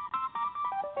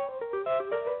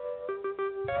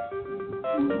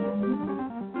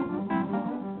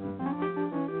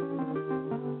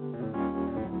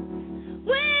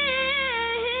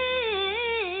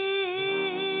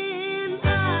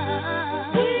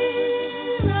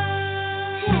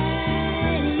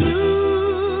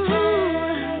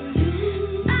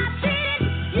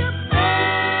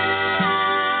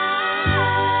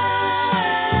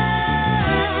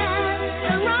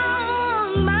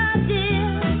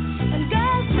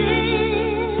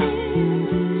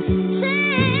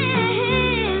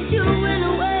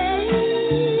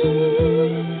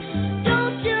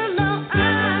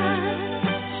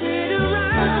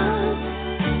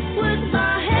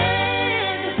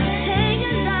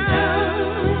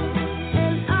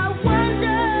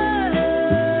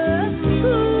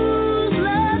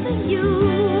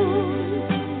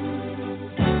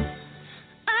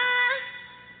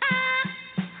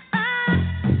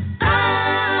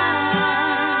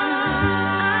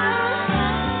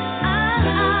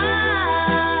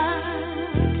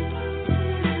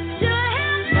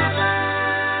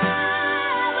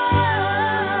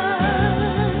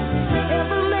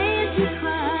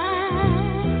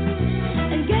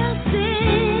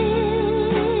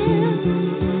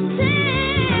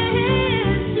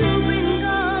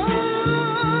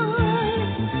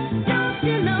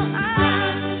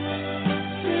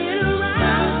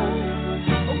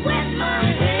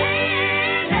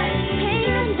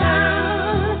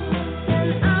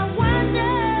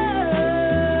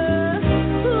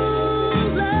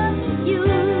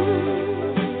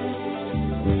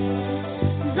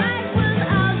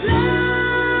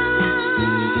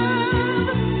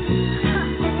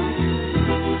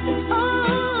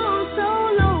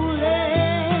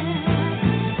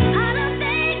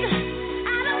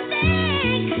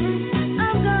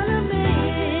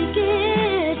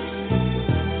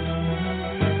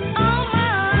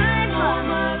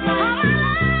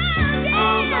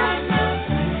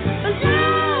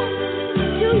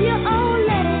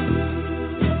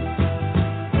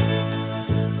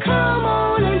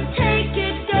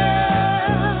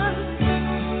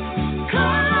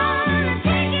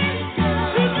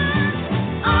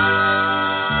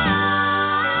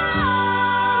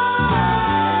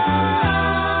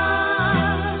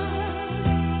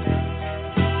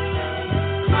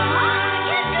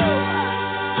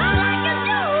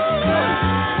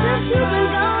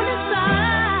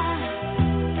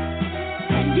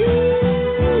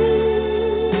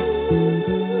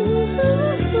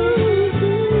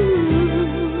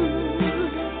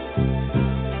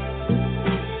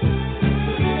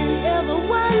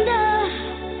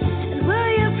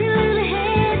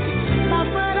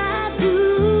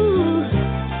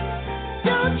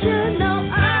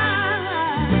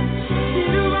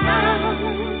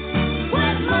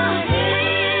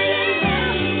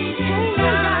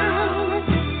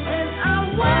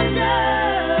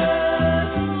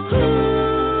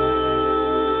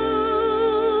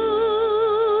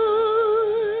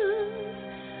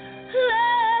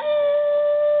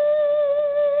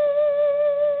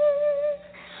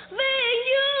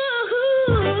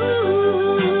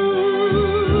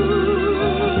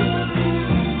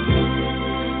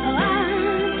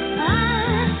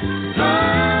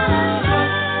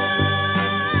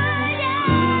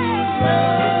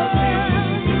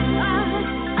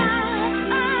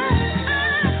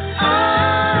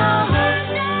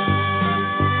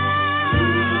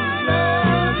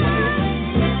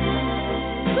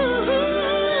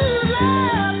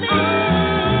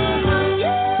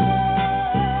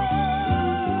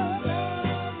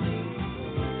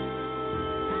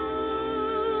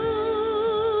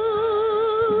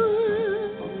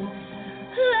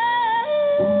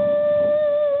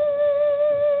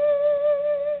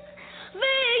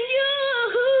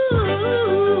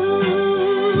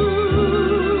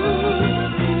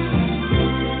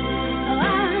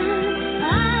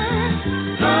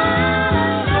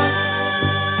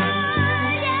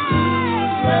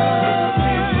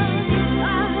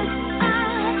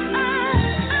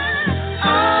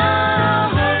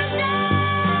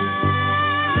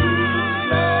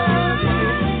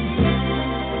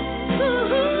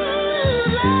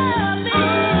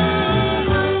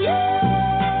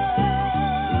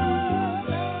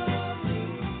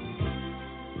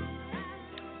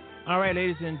 right,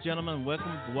 ladies and gentlemen,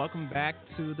 welcome back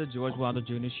to the George Wilder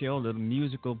Jr. Show. A little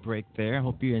musical break there. I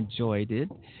hope you enjoyed it.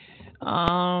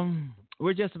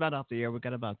 We're just about off the air. We've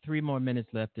got about 3 more minutes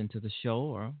left into the show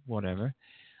or whatever.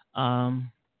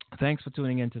 Thanks for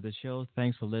tuning into the show.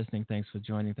 Thanks for listening. Thanks for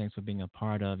joining. Thanks for being a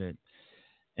part of it.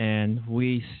 And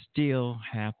we still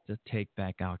have to take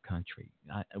back our country.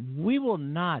 We will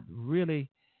not really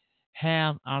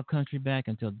have our country back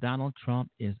until Donald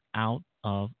Trump is out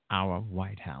of our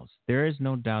White House. There is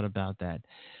no doubt about that.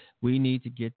 We need to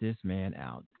get this man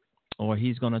out, or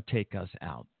he's going to take us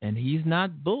out. And he's not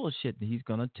bullshitting. He's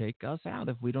going to take us out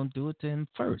if we don't do it to him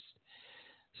first.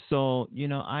 So,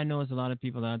 I know there's a lot of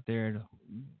people out there,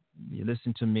 you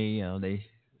listen to me, they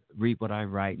read what I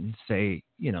write and say,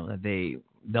 that they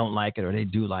don't like it or they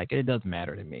do like it. It doesn't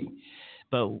matter to me.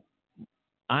 But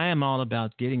I am all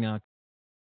about getting our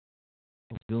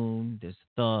goon, this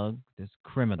thug, this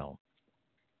criminal,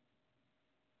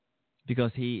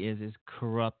 because he is as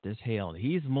corrupt as hell.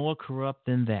 He's more corrupt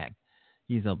than that.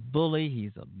 He's a bully.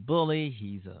 He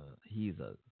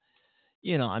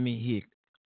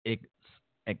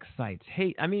excites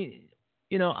hate.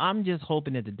 I'm just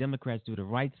hoping that the Democrats do the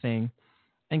right thing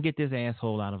and get this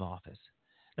asshole out of office.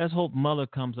 Let's hope Mueller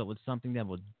comes up with something that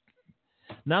will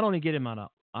not only get him out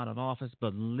of office,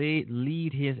 but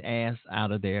lead his ass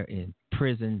out of there in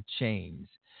prison chains.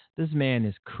 This man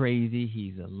is crazy.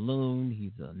 He's a loon.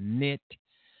 He's a nit.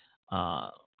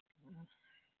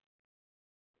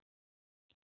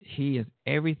 He is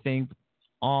everything,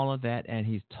 all of that, and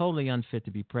he's totally unfit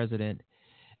to be president.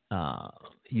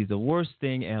 He's the worst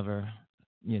thing ever,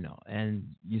 and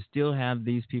you still have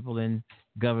these people in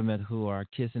government who are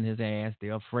kissing his ass.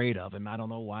 They're afraid of him. I don't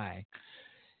know why.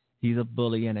 He's a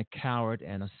bully and a coward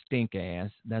and a stink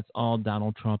ass. That's all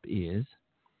Donald Trump is.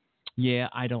 Yeah,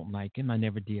 I don't like him. I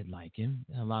never did like him.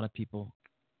 A lot of people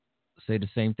say the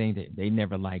same thing. They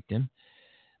never liked him.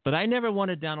 But I never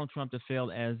wanted Donald Trump to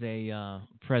fail as a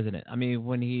president.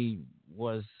 When he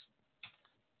was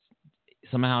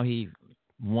somehow he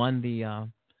won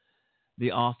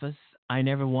the office, I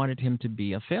never wanted him to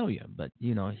be a failure. But,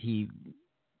 he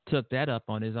took that up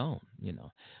on his own,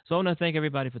 So I want to thank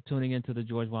everybody for tuning into the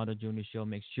George Wilder Jr. Show.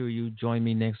 Make sure you join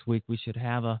me next week. We should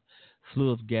have a slew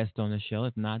of guests on the show.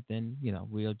 If not, then,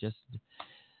 we'll just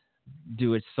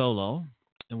do it solo,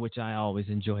 which I always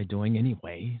enjoy doing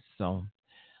anyway. So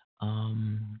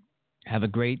have a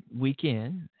great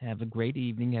weekend. Have a great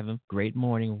evening. Have a great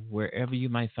morning, wherever you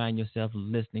might find yourself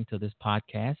listening to this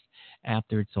podcast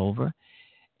after it's over.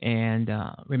 And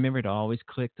remember to always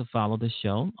click to follow the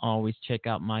show. Always check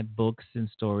out my books and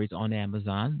stories on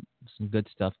Amazon. Some good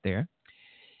stuff there.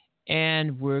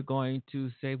 And we're going to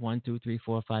say 1, 2, 3,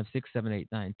 4, 5, 6, 7, 8,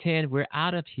 9, 10. We're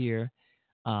out of here.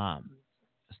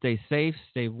 Stay safe.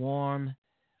 Stay warm.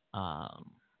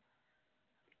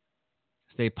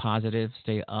 Stay positive.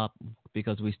 Stay up,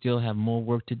 because we still have more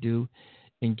work to do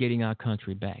in getting our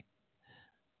country back.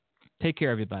 Take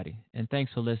care, everybody. And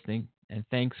thanks for listening. And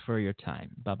thanks for your time.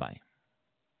 Bye-bye.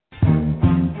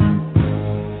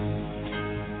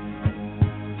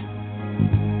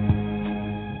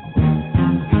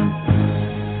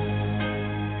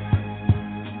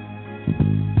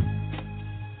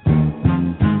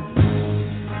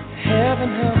 Heaven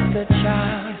help the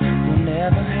child who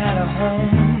never had a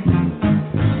home.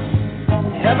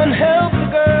 Heaven help the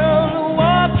girl who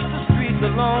walks the streets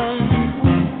alone.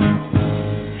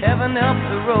 Heaven help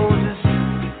the roses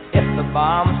if the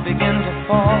bombs begin to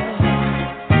fall.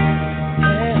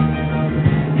 Heaven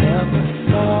help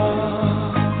us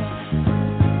all.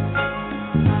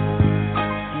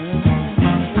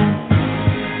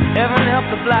 Heaven help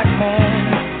the black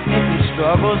man if he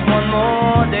struggles one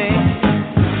more day.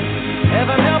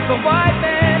 Heaven help the white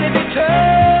man if he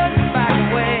turns back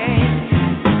away.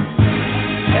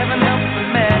 Heaven help the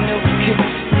man who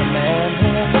kicks the man who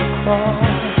has to crawl.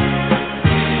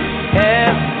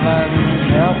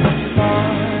 Heaven help us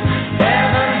all.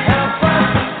 Heaven help us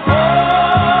all.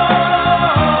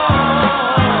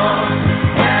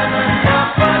 Heaven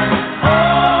help us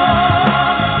all.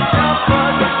 Help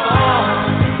us all.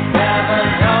 Heaven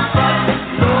help us,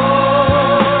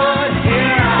 Lord,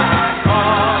 hear our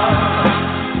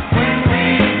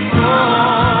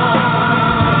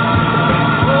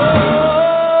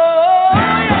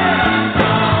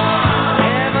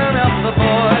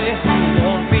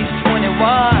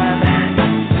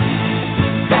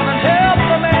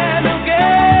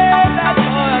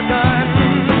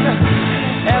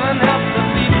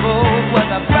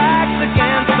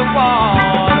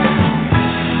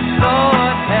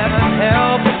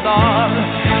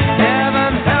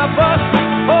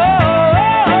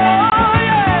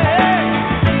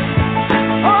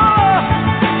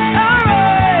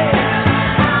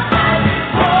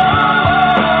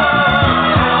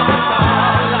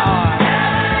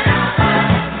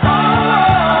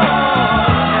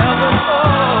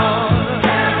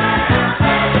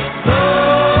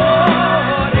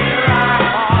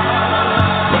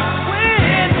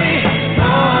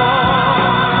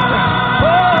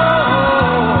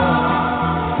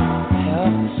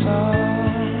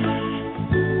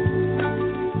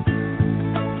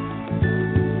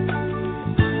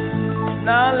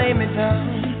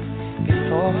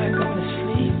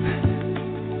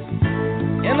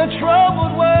a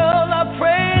troubled world, I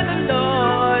pray the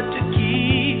Lord to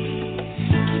keep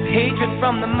hatred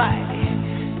from the mighty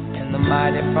and the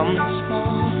mighty from the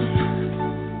small.